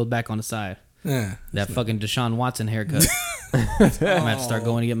hairline goes back on the side. Yeah, that fucking Deshaun Watson haircut. I'm gonna have to start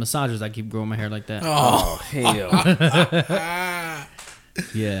going to get massages. I keep growing my hair like that. Oh hell.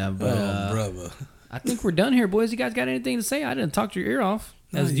 Yeah, but brother. I think we're done here, boys. You guys got anything to say? I didn't talk your ear off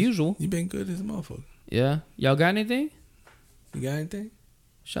as usual. You been good as a motherfucker. Yeah. Y'all got anything? You got anything?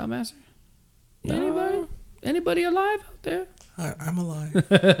 Shotmaster? No. Anybody alive out there? I'm alive.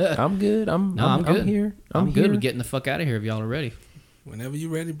 I'm good. I'm good. I'm here. I'm good with getting the fuck out of here if y'all are ready. Whenever you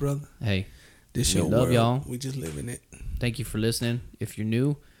ready, brother. Hey, this we your love world. y'all. We just live in it. Thank you for listening. If you're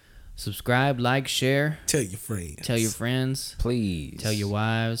new, subscribe, like, share. Tell your friends. Tell your friends. Please. Tell your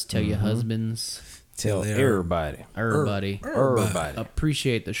wives. Tell your husbands. Tell everybody. Everybody.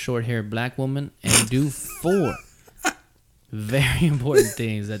 Appreciate the short-haired black woman and do 4 very important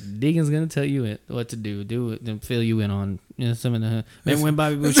things that the deacon's gonna tell you what to do. Do it and fill you in on. You know, some of the. Remember when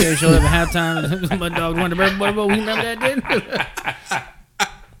Bobby Boucher showed up at halftime? My dog wanted to we remember that, didn't we?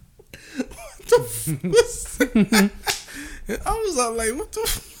 I was like, what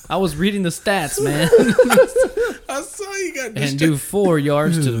the? I was reading the stats, man. I saw you got and do 4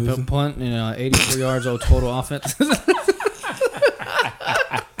 yards to the punt, 84 yards of total offense.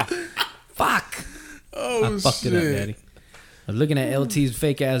 Fuck. Oh, I fucked shit. it up, Daddy. I was looking at LT's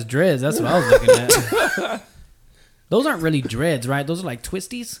fake ass dreads. That's what I was looking at. Those aren't really dreads, right? Those are like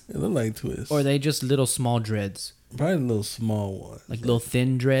twisties? They look like twists. Or are they just little small dreads? Probably little small ones. Like little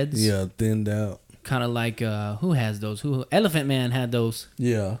thin dreads? Yeah, thinned out. Kind of like, who has those? Elephant Man had those.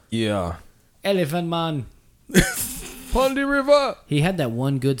 Yeah. Yeah. Elephant Man. Pondy River. He had that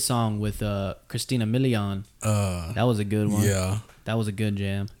one good song with Christina Milian. That was a good one. Yeah. That was a good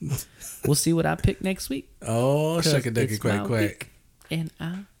jam. We'll see what I pick next week. Oh, shuck a ducky quack quack. And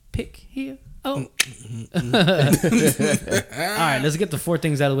I pick here. Oh. All right, let's get the 4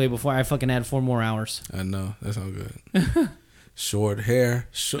 things out of the way before I fucking add 4 more hours. I know. That's all good. Short hair.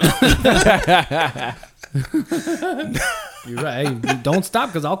 You're right. Hey, don't stop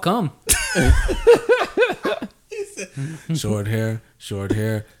because I'll come. Short hair. Short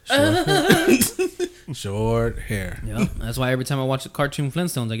hair. Short hair. Yep. That's why every time I watch the cartoon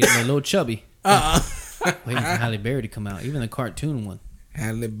Flintstones, I get a little chubby. Waiting for Halle Berry to come out. Even the cartoon one.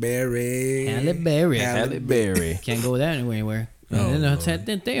 Halle Berry. Halle Berry. Halle Berry. Can't go with that anywhere. Oh,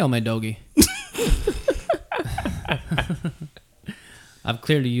 They my doggy. I've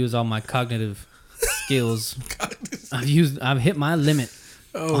clearly used all my cognitive skills. I've hit my limit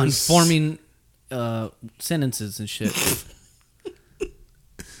on forming sentences and shit.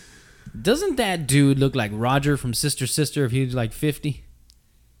 Doesn't that dude look like Roger from Sister Sister if he's like 50?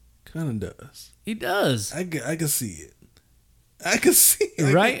 Kind of does. He does. I can see it. I can see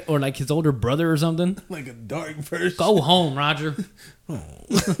it. Right? Or like his older brother or something. Like a dark version. Go home, Roger. All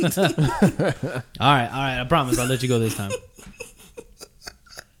right. I promise I'll let you go this time.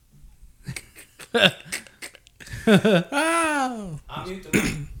 Oh.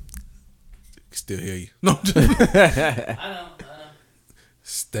 Still hear you. No. I know.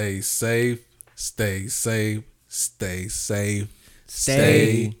 Stay safe. Stay safe. Stay safe.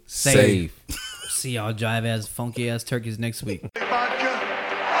 Stay safe. See y'all jive ass, funky ass turkeys next week. Vodka,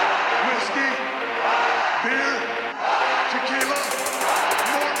 whiskey, beer.